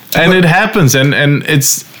 and it happens, and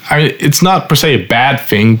it's not per se a bad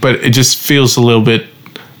thing, but it just feels a little bit,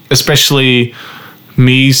 especially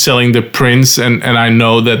me selling the prints, and I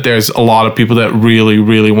know that there's a lot of people that really,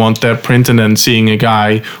 really want that print, and then seeing a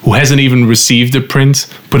guy who hasn't even received the print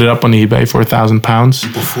put it up on eBay for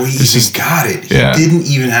 £1,000 before he even got it. He didn't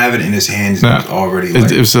even have it in his hands. And it was already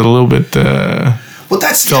it was a little bit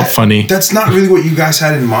felt funny. That's not really what you guys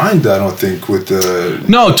had in mind, I don't think, with the...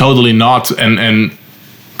 No, totally not, and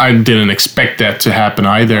I didn't expect that to happen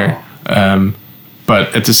either.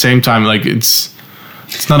 But at the same time, like, it's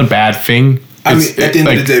not a bad thing. I mean, at the end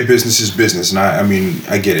of the day, business is business, and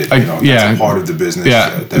I get it. That's a part of the business.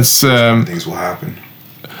 Yeah, things will happen.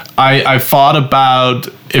 I thought about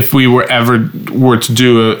if we were to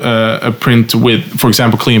do a print with, for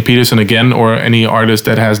example, Clean Peterson again, or any artist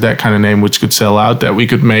that has that kind of name which could sell out, that we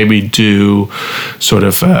could maybe do sort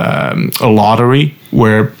of a lottery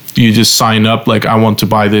where you just sign up, like, I want to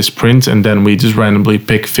buy this print, and then we just randomly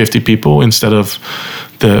pick 50 people instead of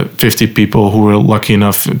the 50 people who were lucky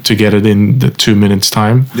enough to get it in the 2 minutes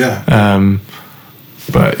time. Yeah.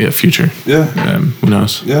 But yeah, future. Yeah. Who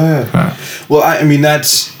knows? Yeah. Well, I mean,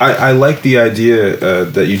 I like the idea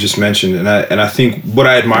that you just mentioned, and I think what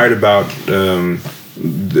I admired about some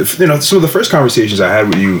of the first conversations I had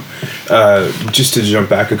with you, just to jump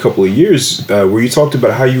back a couple of years, where you talked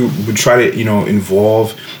about how you would try to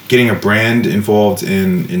involve getting a brand involved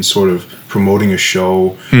in sort of promoting a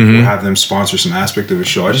show, or have them sponsor some aspect of a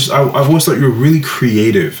show. I've always thought you were really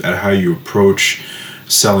creative at how you approach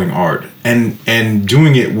selling art, and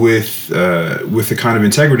doing it with the kind of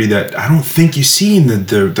integrity that I don't think you see in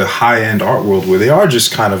the high end art world, where they are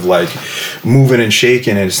just kind of like moving and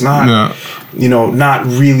shaking, and it's not not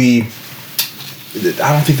really.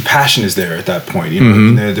 I don't think the passion is there at that point.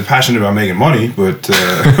 They're passionate about making money, but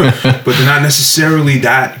they're not necessarily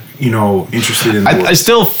that interested in. I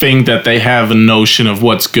still think that they have a notion of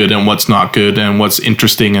what's good and what's not good, and what's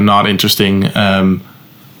interesting and not interesting.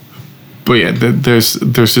 But yeah, there's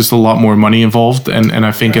just a lot more money involved, and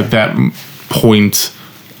I think at that point,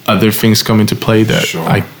 other things come into play that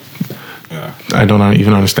I don't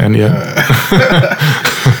even understand yet.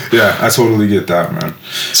 Yeah, I totally get that, man.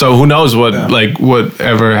 So who knows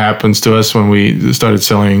whatever happens to us when we started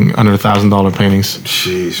selling $100,000 paintings.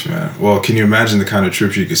 Jeez, man. Well, can you imagine the kind of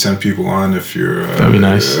trips you could send people on if you're... That'd be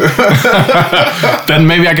nice. Then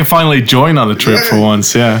maybe I can finally join on the trip for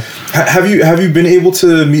once, yeah. Have you been able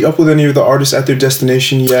to meet up with any of the artists at their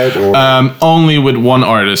destination yet? Or? Only with one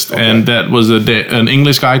artist, and that was an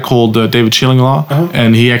English guy called David Schillinglaw,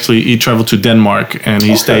 and he traveled to Denmark, and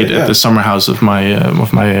he stayed at the summer house of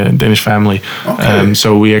my Danish family.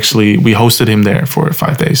 So we hosted him there for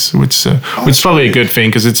 5 days, which is probably a good thing,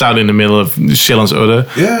 because it's out in the middle of Sjællands Odde.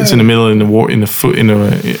 It's in the middle in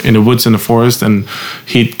the woods in the forest, and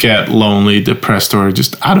he'd get lonely, depressed, or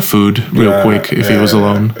just out of food real quick if he was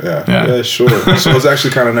alone. Yeah, sure. So it was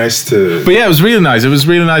actually kind of nice to... But yeah, it was really nice. It was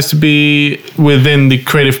really nice to be within the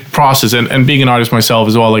creative process, and being an artist myself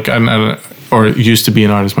as well. Like or used to be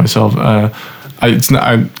an artist myself. It's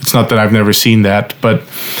not that I've never seen that, but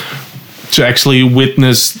to actually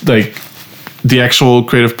witness like the actual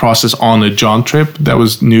creative process on a Jaunt trip, that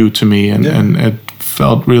was new to me, and it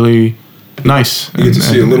felt really nice. You get to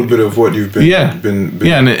see a little bit of what you've been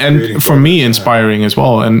and for me inspiring as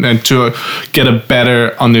well, and to get a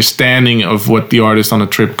better understanding of what the artist on a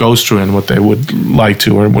trip goes through and what they would like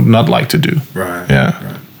to or would not like to do. Right. Yeah.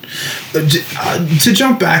 Right. To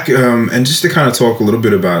jump back and just to kind of talk a little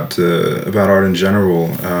bit about art in general,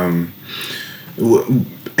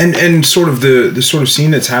 and sort of the sort of scene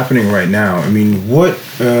that's happening right now. I mean, what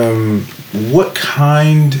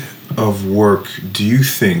kind of work do you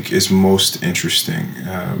think is most interesting?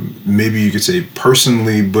 Maybe you could say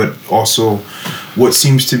personally, but also what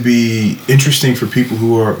seems to be interesting for people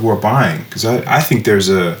who are buying. Because I think there's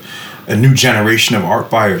a new generation of art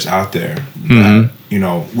buyers out there that,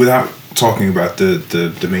 without talking about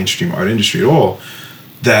the mainstream art industry at all,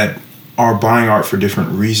 that are buying art for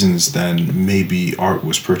different reasons than maybe art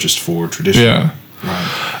was purchased for traditionally. Yeah.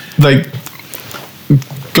 Right. Like,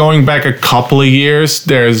 going back a couple of years,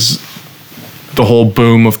 there's the whole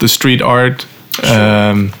boom of the street art,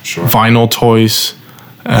 vinyl toys.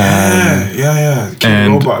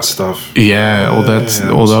 And robot stuff.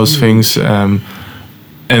 All those things.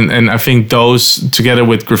 And I think those, together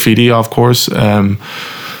with graffiti, of course,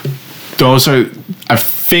 those are. I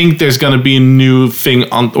think there's gonna be a new thing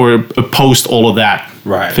or a post all of that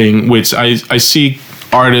thing, which I see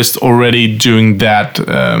artists already doing that,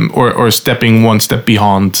 or stepping one step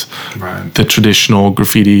beyond the traditional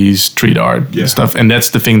graffiti street art stuff, and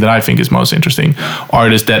that's the thing that I think is most interesting.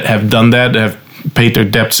 Artists that have done that, have paid their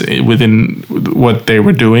debts within what they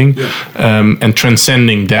were doing, and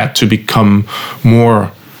transcending that to become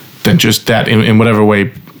more than just that in whatever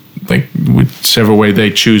way, like whichever way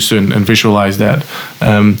they choose and visualize that.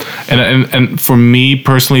 And for me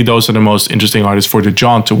personally, those are the most interesting artists for the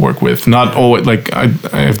Jaunt to work with. Not always, like I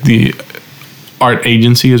have the art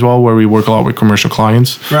agency as well, where we work a lot with commercial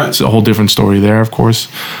clients. Right. It's a whole different story there, of course.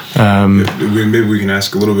 Maybe we can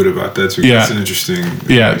ask a little bit about that too. That's an interesting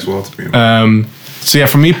as well to be involved. So yeah,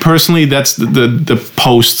 for me personally, that's the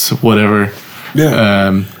post whatever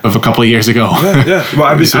of a couple of years ago. Well,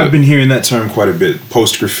 I've been hearing that term quite a bit,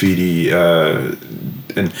 post graffiti, and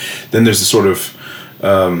then there's the sort of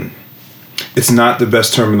it's not the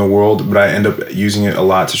best term in the world, but I end up using it a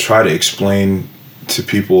lot to try to explain to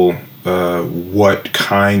people what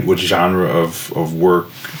genre of work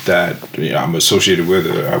that I'm associated with,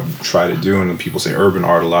 or I try to do. And people say urban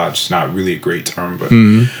art a lot. It's not really a great term, but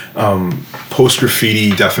post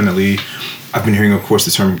graffiti, definitely. I've been hearing, of course,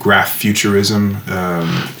 the term graph futurism.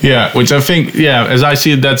 Which I think, as I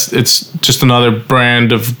see it, it's just another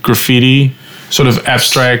brand of graffiti, sort of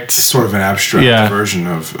abstract. Sort of an abstract version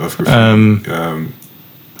of graffiti.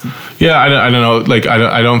 I don't know. Like,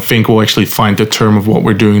 I don't think we'll actually find the term of what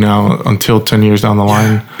we're doing now until 10 years down the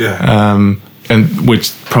line. And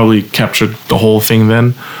which probably captured the whole thing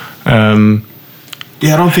then.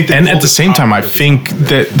 I don't think. And at the same time, I think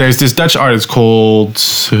that there's this Dutch artist called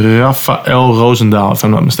Rafael Roosendaal, if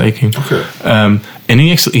I'm not mistaken. Okay. And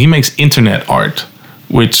he makes internet art,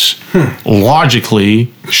 which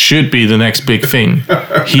logically should be the next big thing.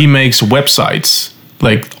 He makes websites,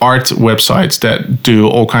 like art websites that do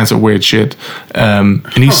all kinds of weird shit, and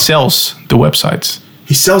he sells the websites.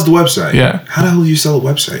 He sells the website? Yeah. How the hell do you sell a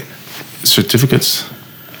website? Certificates.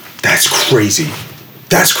 That's crazy.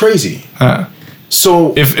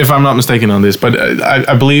 So, if I'm not mistaken on this, but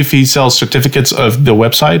I believe he sells certificates of the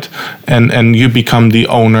website, and you become the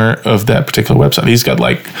owner of that particular website. He's got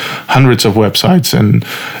like hundreds of websites, and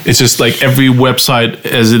it's just like every website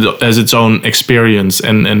has its own experience,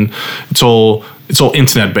 and it's all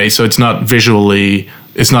internet based. So it's not visually,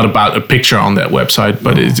 it's not about a picture on that website,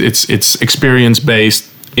 but it's experience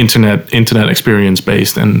based, internet experience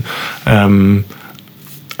based, and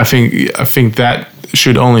I think that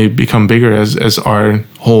should only become bigger as our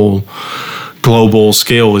whole global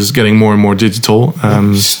scale is getting more and more digital.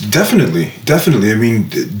 Definitely. I mean,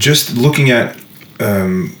 just looking at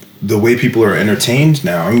the way people are entertained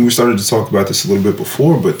now. I mean, we started to talk about this a little bit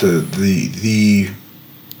before, but the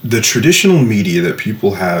traditional media that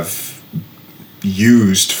people have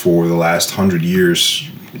used for the last 100 years,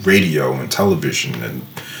 radio and television and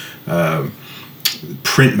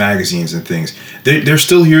print magazines and things, they're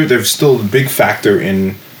still here. They're still a big factor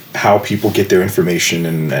in how people get their information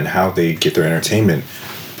and how they get their entertainment.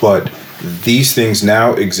 But these things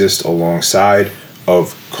now exist alongside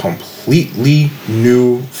of completely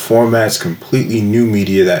new formats, completely new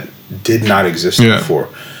media that did not exist before.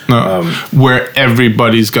 No, where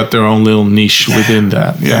everybody's got their own little niche within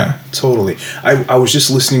that. Yeah, totally. I was just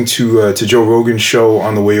listening to Joe Rogan's show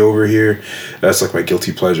on the way over here. That's like my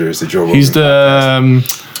guilty pleasure, is the Joe Rogan. He's the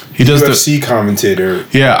he does UFC commentator.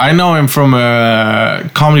 Yeah, I know him from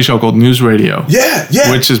a comedy show called News Radio. Yeah.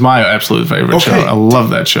 Which is my absolute favorite show. I love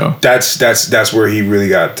that show. That's where he really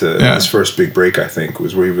got his first big break, I think,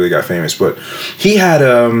 was where he really got famous. But he had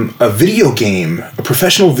a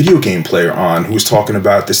professional video game player on who was talking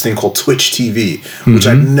about this thing called Twitch TV, which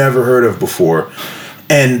I'd never heard of before.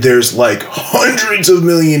 And there's like hundreds of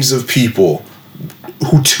millions of people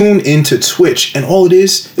who tune into Twitch, and all it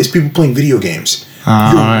is people playing video games.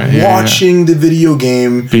 You're watching the video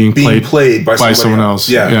game being played by someone else.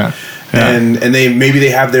 Yeah. And they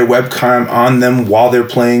have their webcam on them while they're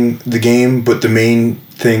playing the game, but the main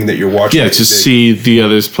thing that you're watching to see the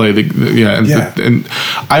others play and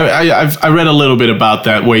I read a little bit about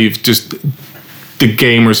that, where you've just the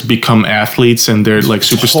gamers become athletes and they're like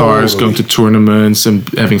superstars, going to tournaments and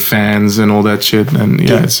having fans and all that shit, and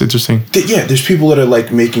it's interesting. There's people that are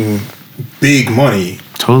like making big money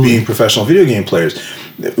being professional video game players,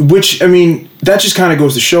 which, I mean, that just kind of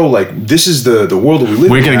goes to show, like, this is the world that we live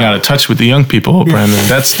in. We're getting out of touch with the young people, Brandon.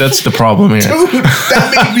 That's the problem here. Dude,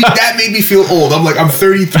 that made me feel old. I'm like, I'm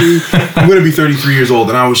 33. I'm going to be 33 years old,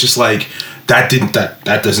 and I was just like, that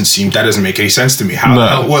doesn't make any sense to me.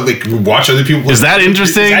 How watch other people play? Is that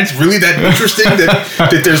interesting? That's really that interesting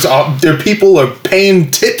that there people are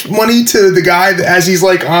paying tip money to the guy as he's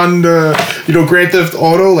like on Grand Theft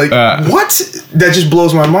Auto, like what? That just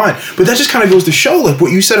blows my mind. But that just kind of goes to show, like,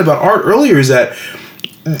 what you said about art earlier, is that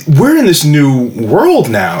we're in this new world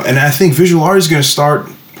now, and I think visual art is going to start,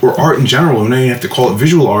 or art in general, and then you have to call it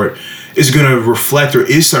visual art, is going to reflect, or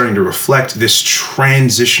is starting to reflect, this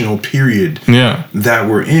transitional period that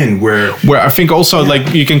we're in, where I think also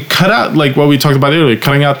like you can cut out, like what we talked about earlier,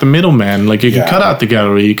 cutting out the middleman. Like you can cut out the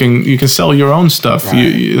gallery. You can sell your own stuff.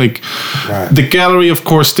 Right. You like the gallery, of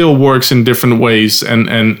course, still works in different ways, and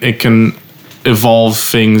it can evolve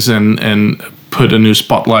things and put a new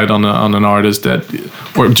spotlight on an artist, that,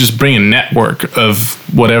 or just bring a network of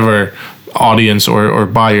whatever audience or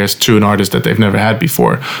buyers to an artist that they've never had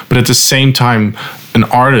before. But at the same time, an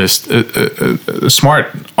artist, a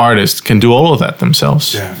smart artist, can do all of that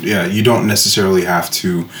themselves. Yeah. You don't necessarily have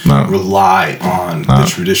to rely on the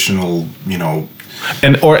traditional,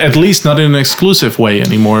 or at least not in an exclusive way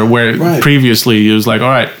anymore, where previously it was like, all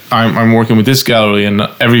right, I'm working with this gallery and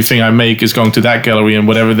everything I make is going to that gallery, and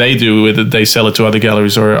whatever they do with it, they sell it to other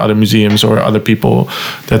galleries or other museums or other people.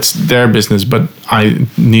 That's their business, but I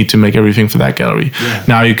need to make everything for that gallery.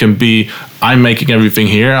 Now you can be, I'm making everything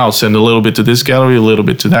here, I'll send a little bit to this gallery, a little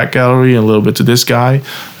bit to that gallery, a little bit to this guy.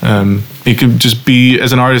 It could just be,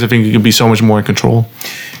 as an artist, I think you can be so much more in control.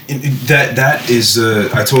 That is,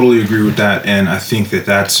 I totally agree with that, and I think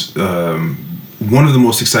that's one of the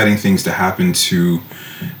most exciting things to happen to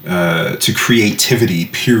creativity.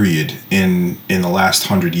 Period. In the last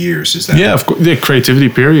 100 years, is that of course, the creativity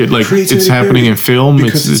period. Like it's happening in film.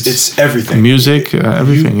 Because it's everything. Music,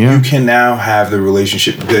 everything. You can now have the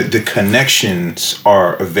relationship. The connections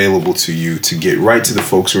are available to you to get right to the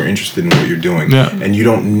folks who are interested in what you're doing, and you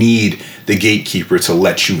don't need the gatekeeper to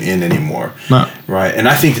let you in anymore. Right. And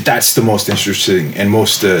I think that's the most interesting and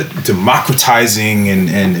most democratizing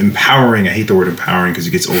and empowering. I hate the word empowering because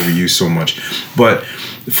it gets overused so much. But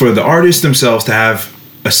for the artists themselves to have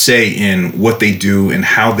a say in what they do and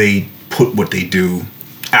how they put what they do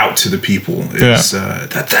out to the people is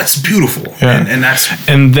that's beautiful.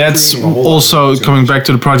 And that's also coming back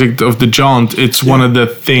to the project of the Jaunt. It's one of the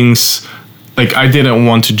things, like, I didn't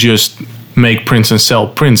want to just make prints and sell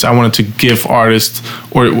prints. I wanted to give artists,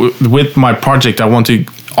 or with my project, I want to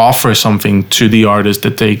offer something to the artist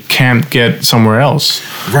that they can't get somewhere else.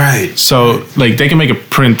 Right. So, like, they can make a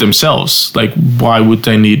print themselves. Like, why would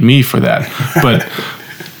they need me for that? But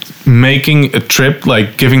making a trip,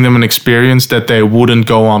 like giving them an experience that they wouldn't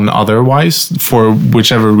go on otherwise for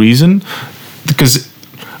whichever reason, because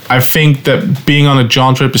I think that being on a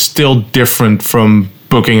Jaunt trip is still different from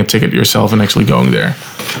booking a ticket yourself and actually going there.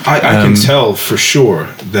 I can tell for sure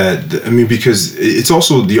that, because it's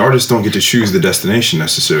also, the artists don't get to choose the destination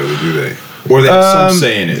necessarily, do they? Or they have some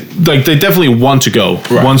say in it. Like, they definitely want to go.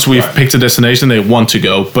 Right, once we've picked a destination, they want to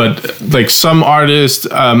go. But like some artists,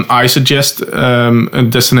 I suggest a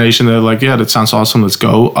destination. They're like, yeah, that sounds awesome, let's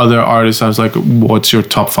go. Other artists, I was like, what's your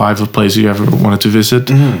top 5 of places you ever wanted to visit?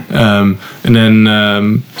 And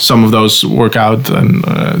then some of those work out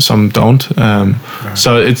and some don't.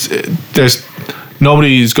 So there's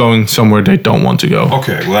nobody is going somewhere they don't want to go.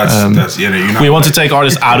 Okay, well that's you're not. We want to take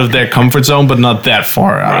artists out of their comfort zone, but not that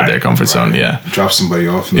far out of their comfort zone. Yeah, drop somebody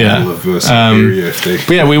off in the middle of some area if they.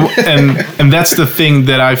 But yeah, and that's the thing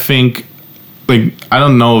that I think. Like, I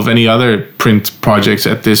don't know of any other print projects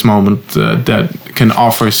at this moment that can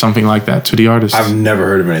offer something like that to the artist. I've never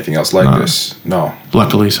heard of anything else like this. No.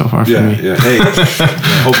 Luckily, so far for me. Yeah. Hey,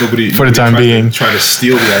 I hope nobody for the time being try to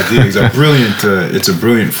steal the idea. It's a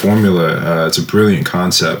brilliant formula. It's a brilliant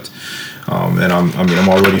concept. And I'm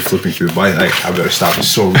already flipping through the bike. Like, I better stop. It's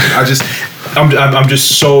so rude. I'm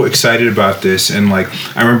just so excited about this. And like,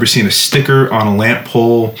 I remember seeing a sticker on a lamp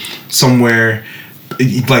pole somewhere,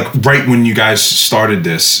 like right when you guys started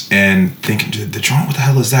this, and thinking, the Jaunt, what the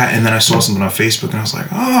hell is that? And then I saw something on Facebook, and I was like,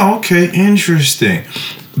 oh, okay, interesting.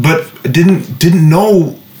 But I didn't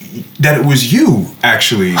know that it was you,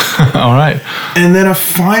 actually. All right. And then I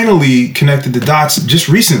finally connected the dots just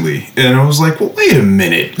recently, and I was like, well, wait a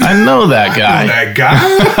minute. I know that guy.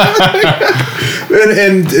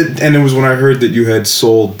 And it was when I heard that you had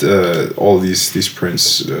sold all these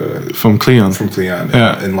prints from Cleon.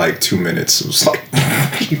 In like 2 minutes. It was like,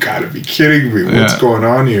 you gotta be kidding me. What's going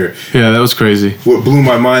on here? Yeah, that was crazy. What blew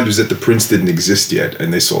my mind was that the prints didn't exist yet,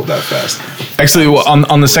 and they sold that fast. Actually,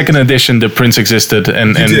 on the second edition, the prints existed,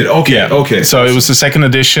 and did? Okay. So it was the second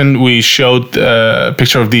edition. We showed a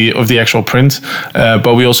picture of the actual print,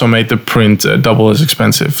 but we also made the print double as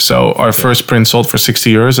expensive. So our first print sold for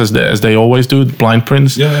 €60 as they always do, blind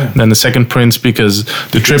prints. Yeah. And then the second prints, because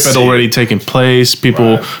the trip had already taken place,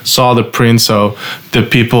 people saw the print. So the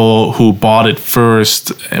people who bought it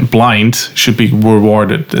first blind should be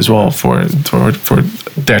rewarded as well for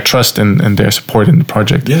their trust and their support in the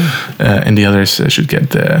project. Yeah. And the others should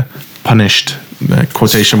get punished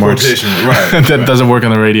quotation marks. Right. That doesn't work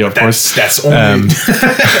on the radio, of course. That's only,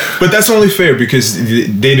 but that's only fair because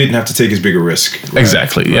they didn't have to take as big a risk. Right?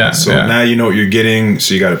 Exactly. Right. Yeah. So yeah. now you know what you're getting.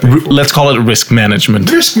 So you got to pay for it. Let's call it risk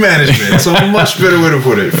management. Risk management. That's a much better way to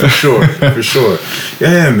put it, for sure. For sure.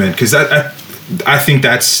 Yeah, man. Because I think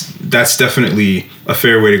that's definitely a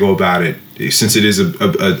fair way to go about it, since it is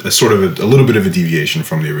a sort of a little bit of a deviation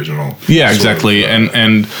from the original. Yeah, exactly.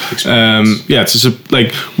 And yeah, it's just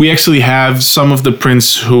like we actually have some of the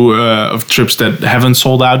prints of trips that haven't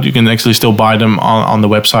sold out. You can actually still buy them on the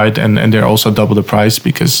website, and they're also double the price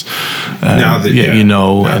because now that you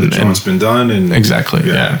know, now and the jaunt's been done, and exactly.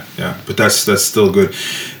 Yeah. But that's still good.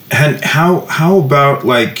 And how about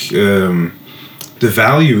like the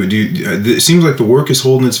value? It seems like the work is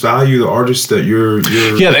holding its value. The artist that you're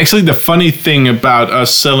yeah. Actually, the funny thing about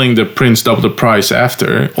us selling the prints double the price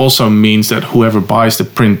after also means that whoever buys the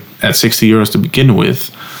print at €60 to begin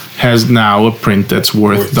with has now a print that's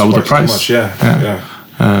worth double the price. Much, yeah.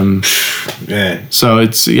 Man. So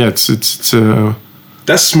it's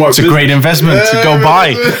that's smart. It's a great investment to go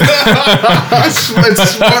buy. It's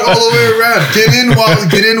smart all the way around.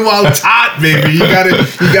 Get in while it's hot, baby. You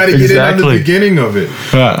gotta get in on the beginning of it.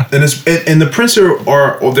 Yeah. And the prints are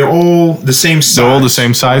they're all the same size. They're all the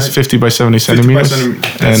same size, right? 50 by 70 centimeters.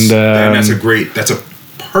 And that's a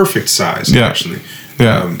perfect size. Yeah. Actually.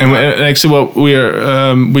 Yeah. And actually, what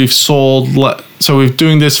we've sold. So we're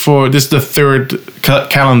doing this is the third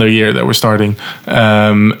calendar year that we're starting,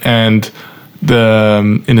 and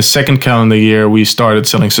in the second calendar year we started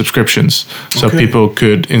selling subscriptions, so people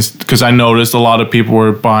could, because I noticed a lot of people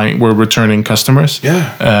were returning customers.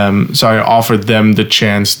 So I offered them the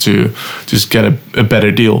chance to just get a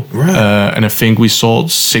better deal, right. And I think we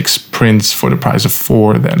sold 6 prints for the price of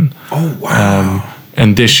 4 then. Oh wow.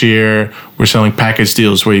 And this year we're selling package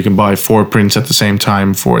deals where you can buy 4 prints at the same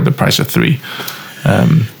time for the price of 3.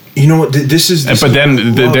 You know what? But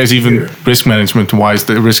then there's even risk management wise.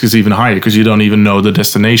 The risk is even higher because you don't even know the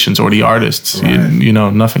destinations or the artists. Right. You know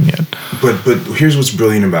nothing yet. But here's what's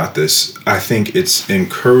brilliant about this. I think it's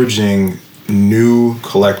encouraging new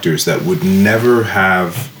collectors that would never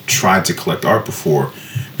have tried to collect art before,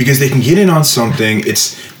 because they can get in on something.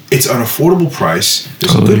 It's an affordable price.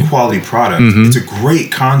 It's a good quality product. Mm-hmm. It's a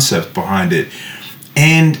great concept behind it,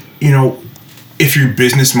 and you know, if you're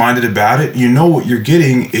business minded about it, you know what you're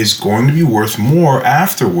getting is going to be worth more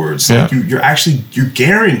afterwards. Yeah. Like you're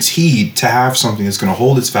guaranteed to have something that's going to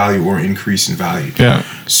hold its value or increase in value. Yeah.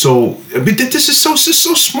 So, but this is so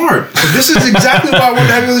smart. So this is exactly why I wanted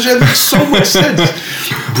to have you on the show. It makes so much sense.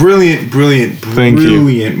 Brilliant. Thank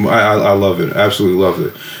you. I love it. Absolutely love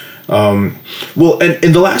it. Well,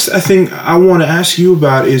 and the last thing I want to ask you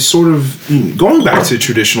about is sort of going back to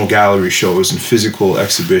traditional gallery shows and physical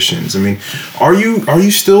exhibitions. I mean, are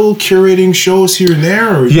you still curating shows here and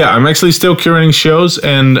there? Or yeah, I'm actually still curating shows,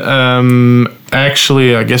 and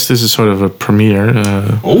actually, I guess this is sort of a premiere.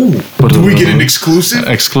 Do we get an exclusive?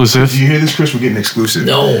 Exclusive. Do you hear this, Chris? We're getting exclusive.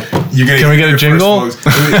 No. Can we get a jingle? We'll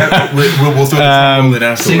throw the jingle in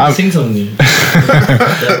afterwards. Sing something.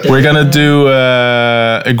 We're gonna do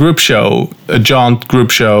a group show, a Jaunt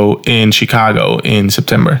group show in Chicago in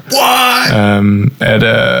September. What? At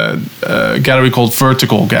a gallery called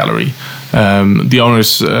Vertical Gallery. The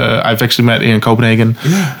owners I've actually met in Copenhagen,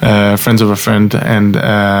 friends of a friend, and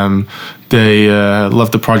they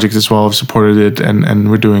love the project as well, have supported it, and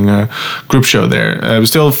we're doing a group show there. We're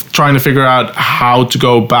still trying to figure out how to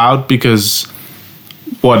go about, because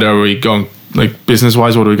what are we going, like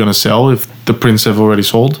business-wise, what are we going to sell if the prints have already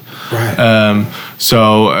sold? Right.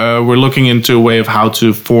 So we're looking into a way of how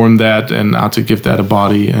to form that and how to give that a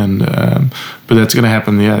body, and but that's going to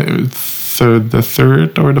happen, the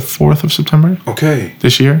 3rd or the 4th of September. Okay.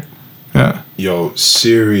 This year. Yeah. Yo,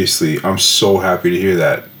 seriously, I'm so happy to hear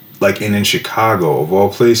that. Like, in Chicago, of all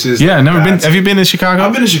places. Yeah, never been. Have you been in Chicago?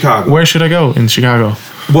 I've been to Chicago. Where should I go in Chicago?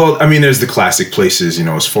 Well, I mean, there's the classic places,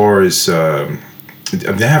 as far as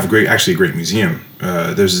they have a great museum.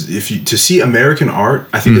 To see American art,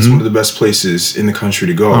 I think that's one of the best places in the country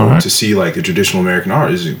to go to see like the traditional American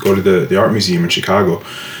art, is go to the art museum in Chicago.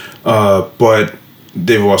 But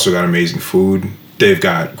they've also got amazing food. They've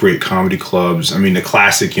got great comedy clubs. I mean, the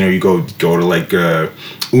classic, you go to like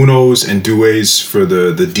Uno's and Due's for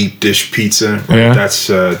the deep dish pizza. Right? Yeah.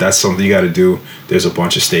 That's something you got to do. There's a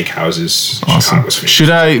bunch of steakhouses. Awesome.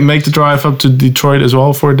 Should I make the drive up to Detroit as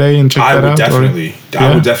well for a day and check that out?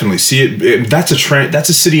 I would definitely see it. That's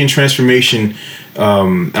a city in transformation.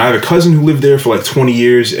 I have a cousin who lived there for like 20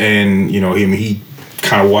 years, and he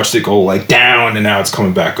kind of watched it go like down, and now it's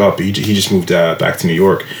coming back up. He just moved back to New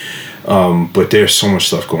York. But there's so much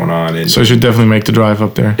stuff going on, and So I should definitely make the drive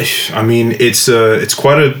up there. I mean, it's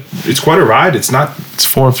quite a ride. It's not. It's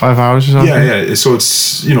 4 or 5 hours or something. Yeah. So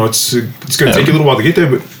it's going to take you a little while to get there,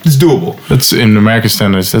 but it's doable. That's in American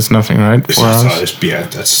standards. That's nothing, right? 4 hours.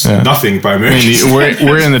 That's nothing by I American mean, standards.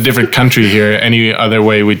 we're in a different country here. Any other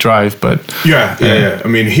way we drive, but Yeah. I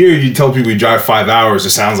mean, here you tell people you drive 5 hours.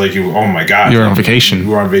 It sounds like oh my god, you're on vacation.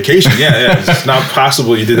 We're on vacation. Yeah. It's not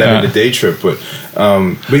possible you did that in a day trip, but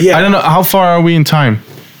yeah. I don't know how far are we in time.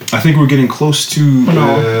 I think we're getting close to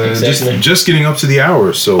just getting up to the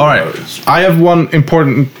hour. So all right, I have one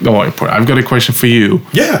important. I've got a question for you.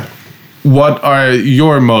 Yeah. What are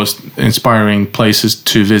your most inspiring places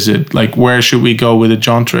to visit? Like, where should we go with a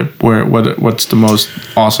Jaunt trip? What's the most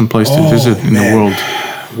awesome place to visit in the world?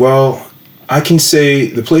 Well, I can say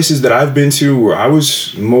the places that I've been to where I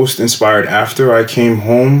was most inspired after I came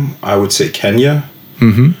home, I would say Kenya.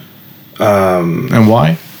 Mm-hmm. And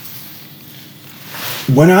why?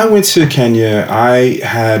 When I went to Kenya, I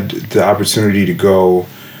had the opportunity to go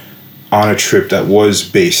on a trip that was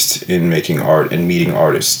based in making art and meeting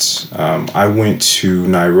artists. I went to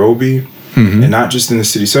Nairobi, and not just in the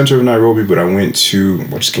city center of Nairobi, but I went to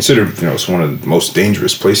what's considered, it's one of the most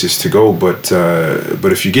dangerous places to go. But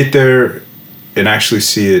if you get there and actually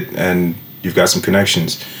see it, and you've got some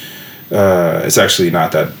connections, it's actually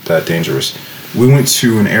not that dangerous. We went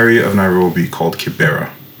to an area of Nairobi called Kibera.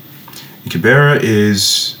 Kibera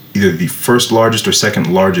is either the first largest or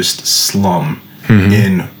second largest slum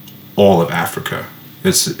in all of Africa.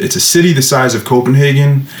 It's a city the size of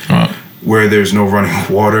Copenhagen, where there's no running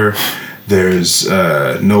water, there's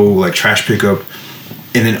no trash pickup,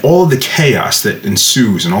 and in all of the chaos that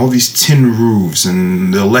ensues, and all these tin roofs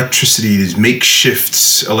and the electricity, these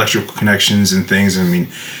makeshift electrical connections and things. I mean,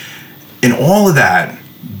 in all of that,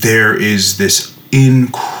 there is this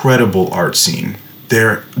incredible art scene.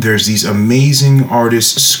 There's these amazing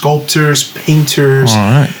artists, sculptors, painters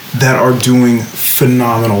that are doing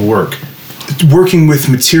phenomenal work. Working with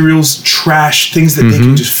materials, trash, things that they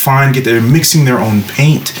can just find, they're mixing their own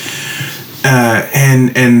paint.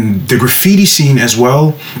 And the graffiti scene as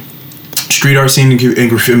well. Street art scene and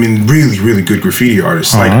graffiti. I mean, really, really good graffiti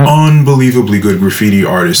artists, unbelievably good graffiti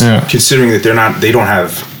artists. Yeah. Considering that they don't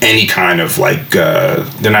have any kind of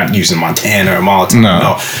they're not using Montana or Molotov.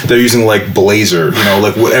 No, they're using Blazer,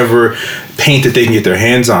 whatever paint that they can get their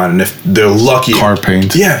hands on, and if they're lucky, car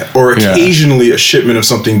paint. Yeah, or occasionally a shipment of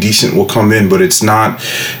something decent will come in, but it's not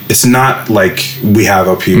like we have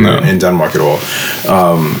up here in Denmark at all.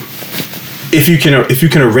 If you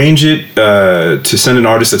can arrange it to send an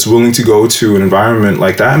artist that's willing to go to an environment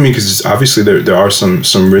like that, I mean, because obviously there are some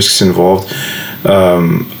risks involved.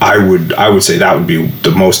 I would say that would be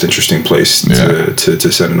the most interesting place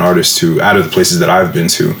to send an artist to out of the places that I've been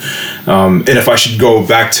to. And if I should go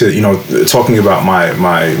back to talking about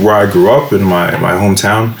my where I grew up in my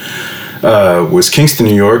hometown was Kingston,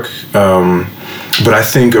 New York. But I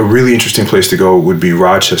think a really interesting place to go would be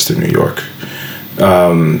Rochester, New York.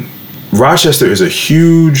 Rochester is a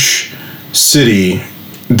huge city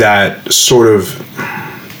that sort of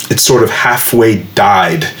halfway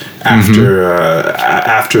died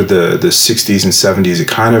after the 60s and 70s. It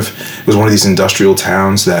kind of was one of these industrial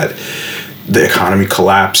towns that the economy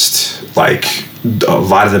collapsed. A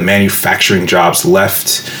lot of the manufacturing jobs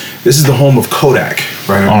left. This is the home of Kodak,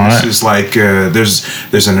 right? This is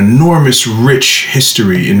there's an enormous, rich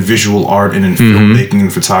history in visual art and in filmmaking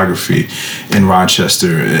and photography in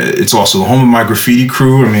Rochester. It's also the home of my graffiti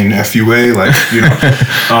crew. I mean, FUA,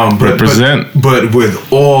 represent. But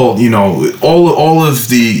with all of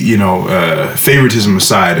the favoritism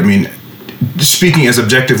aside, I mean, speaking as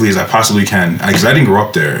objectively as I possibly can, because I didn't grow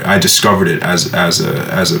up there. I discovered it as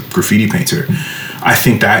a graffiti painter. I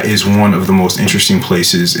think that is one of the most interesting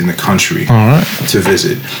places in the country to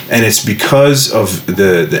visit, and it's because of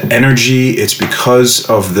the energy. It's because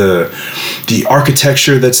of the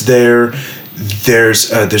architecture that's there.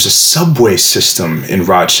 There's a subway system in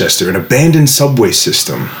Rochester, an abandoned subway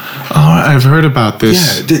system. Oh, I've heard about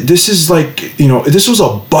this. Yeah, this is this was a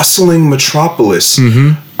bustling metropolis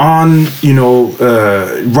on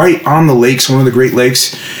right on the lakes, one of the Great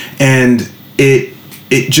Lakes, and it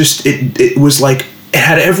was it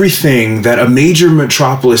had everything that a major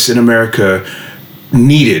metropolis in America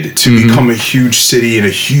needed to become a huge city and a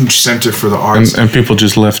huge center for the arts. And people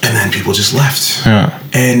just left. And then people just left. Yeah.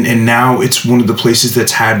 And now it's one of the places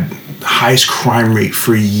that's had the highest crime rate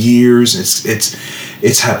for years.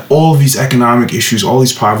 It's had all of these economic issues, all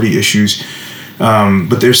these poverty issues.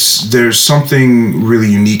 But there's something really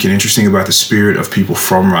unique and interesting about the spirit of people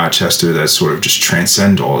from Rochester that sort of just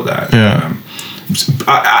transcend all of that. Yeah.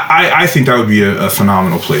 I think that would be a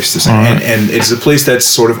phenomenal place to sing, and it's a place that's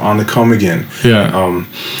sort of on the come again. Yeah.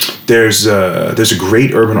 There's a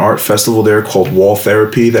great urban art festival there called Wall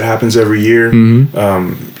Therapy that happens every year.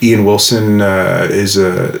 Ian Wilson is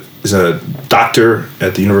a doctor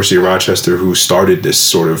at the University of Rochester who started this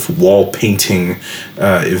sort of wall painting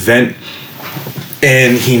event,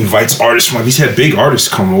 and he invites artists from. He's had big artists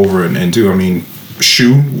come over and do. I mean,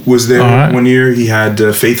 Shu was there one year. He had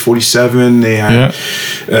Faith 47. They had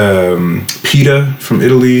PETA from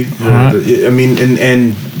Italy. I mean,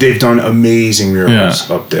 and they've done amazing murals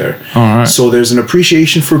up there. So there's an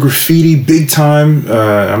appreciation for graffiti big time.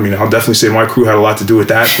 I mean, I'll definitely say my crew had a lot to do with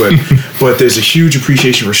that, but there's a huge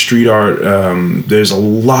appreciation for street art. There's a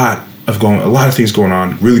lot of things going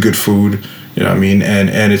on. Really good food. You know what I mean?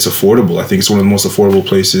 And it's affordable. I think it's one of the most affordable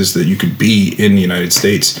places that you could be in the United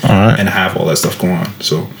States and have all that stuff going on.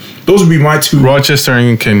 So those would be my two. Rochester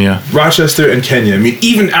and Kenya. Rochester and Kenya. I mean,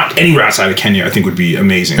 even anywhere outside of Kenya, I think would be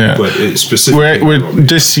amazing. Yeah. But specifically, we're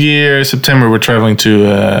this year, September, we're traveling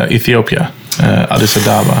to Ethiopia, Addis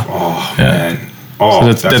Ababa. Oh, man.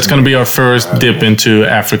 Oh, so that's going to be our first dip into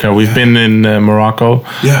Africa. We've been in Morocco.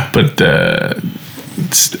 Yeah. But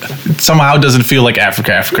it somehow doesn't feel like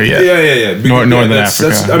Africa yet. Yeah. Northern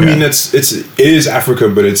Africa. I mean, it is Africa,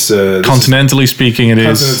 but it's continentally speaking, it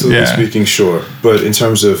is. Continentally speaking, sure. But in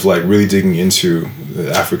terms of like really digging into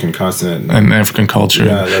the African continent and African culture,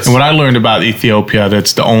 and what I learned about Ethiopia,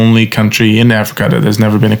 that's the only country in Africa that has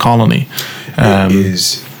never been a colony. It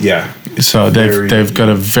is, yeah. So they've got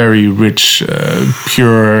a very rich,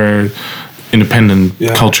 pure, independent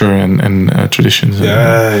culture and traditions.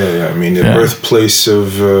 Yeah. I mean, the birthplace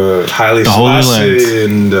of Haile Selassie,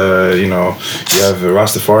 and you have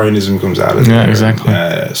Rastafarianism comes out of there. Yeah, exactly.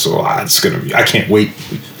 So it's gonna be. I can't wait.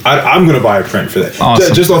 I'm gonna buy a print for that.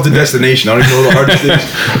 Awesome. Just off the destination. I don't even know what the artist is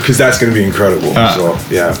because that's gonna be incredible. So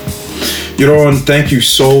yeah. Jeroen, thank you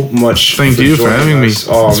so much. Thank you for having me.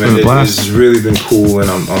 Oh, it's man, been a blast. It's really been cool, and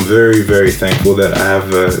I'm very, very thankful that I have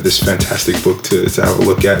this fantastic book to have a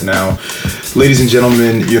look at now. Ladies and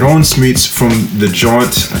gentlemen, Jeroen Smeets from the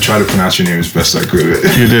Jaunt. I tried to pronounce your name as best I could.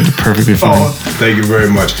 You did perfectly fine. Thank you very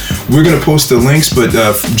much. We're going to post the links, but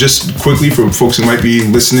just quickly for folks who might be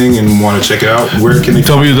listening and want to check it out, where can they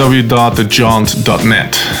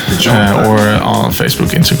www.thejaunt.net or on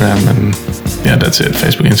Facebook, Instagram, and that's it.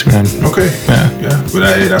 Facebook, Instagram. Okay. Yeah. But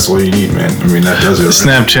hey, that's all you need, man. I mean, that does it. Right?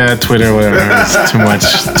 Snapchat, Twitter, whatever. It's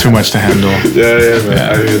too much to handle. Yeah, man.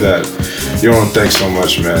 I hear that. Jeroen, thanks so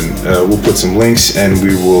much, man. We'll put some links, and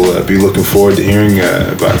we will be looking forward to hearing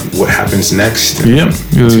about what happens next. Yep,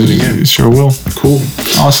 you sure will. Cool.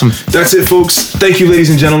 Awesome. That's it, folks. Thank you,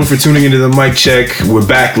 ladies and gentlemen, for tuning into the Mic Check. We're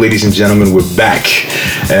back, ladies and gentlemen. We're back.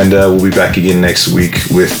 And we'll be back again next week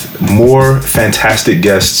with more fantastic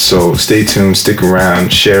guests. So stay tuned, stick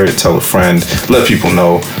around, share it, tell a friend, let people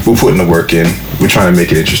know. We're putting the work in. We're trying to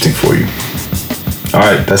make it interesting for you. All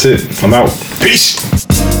right, that's it. I'm out. Peace.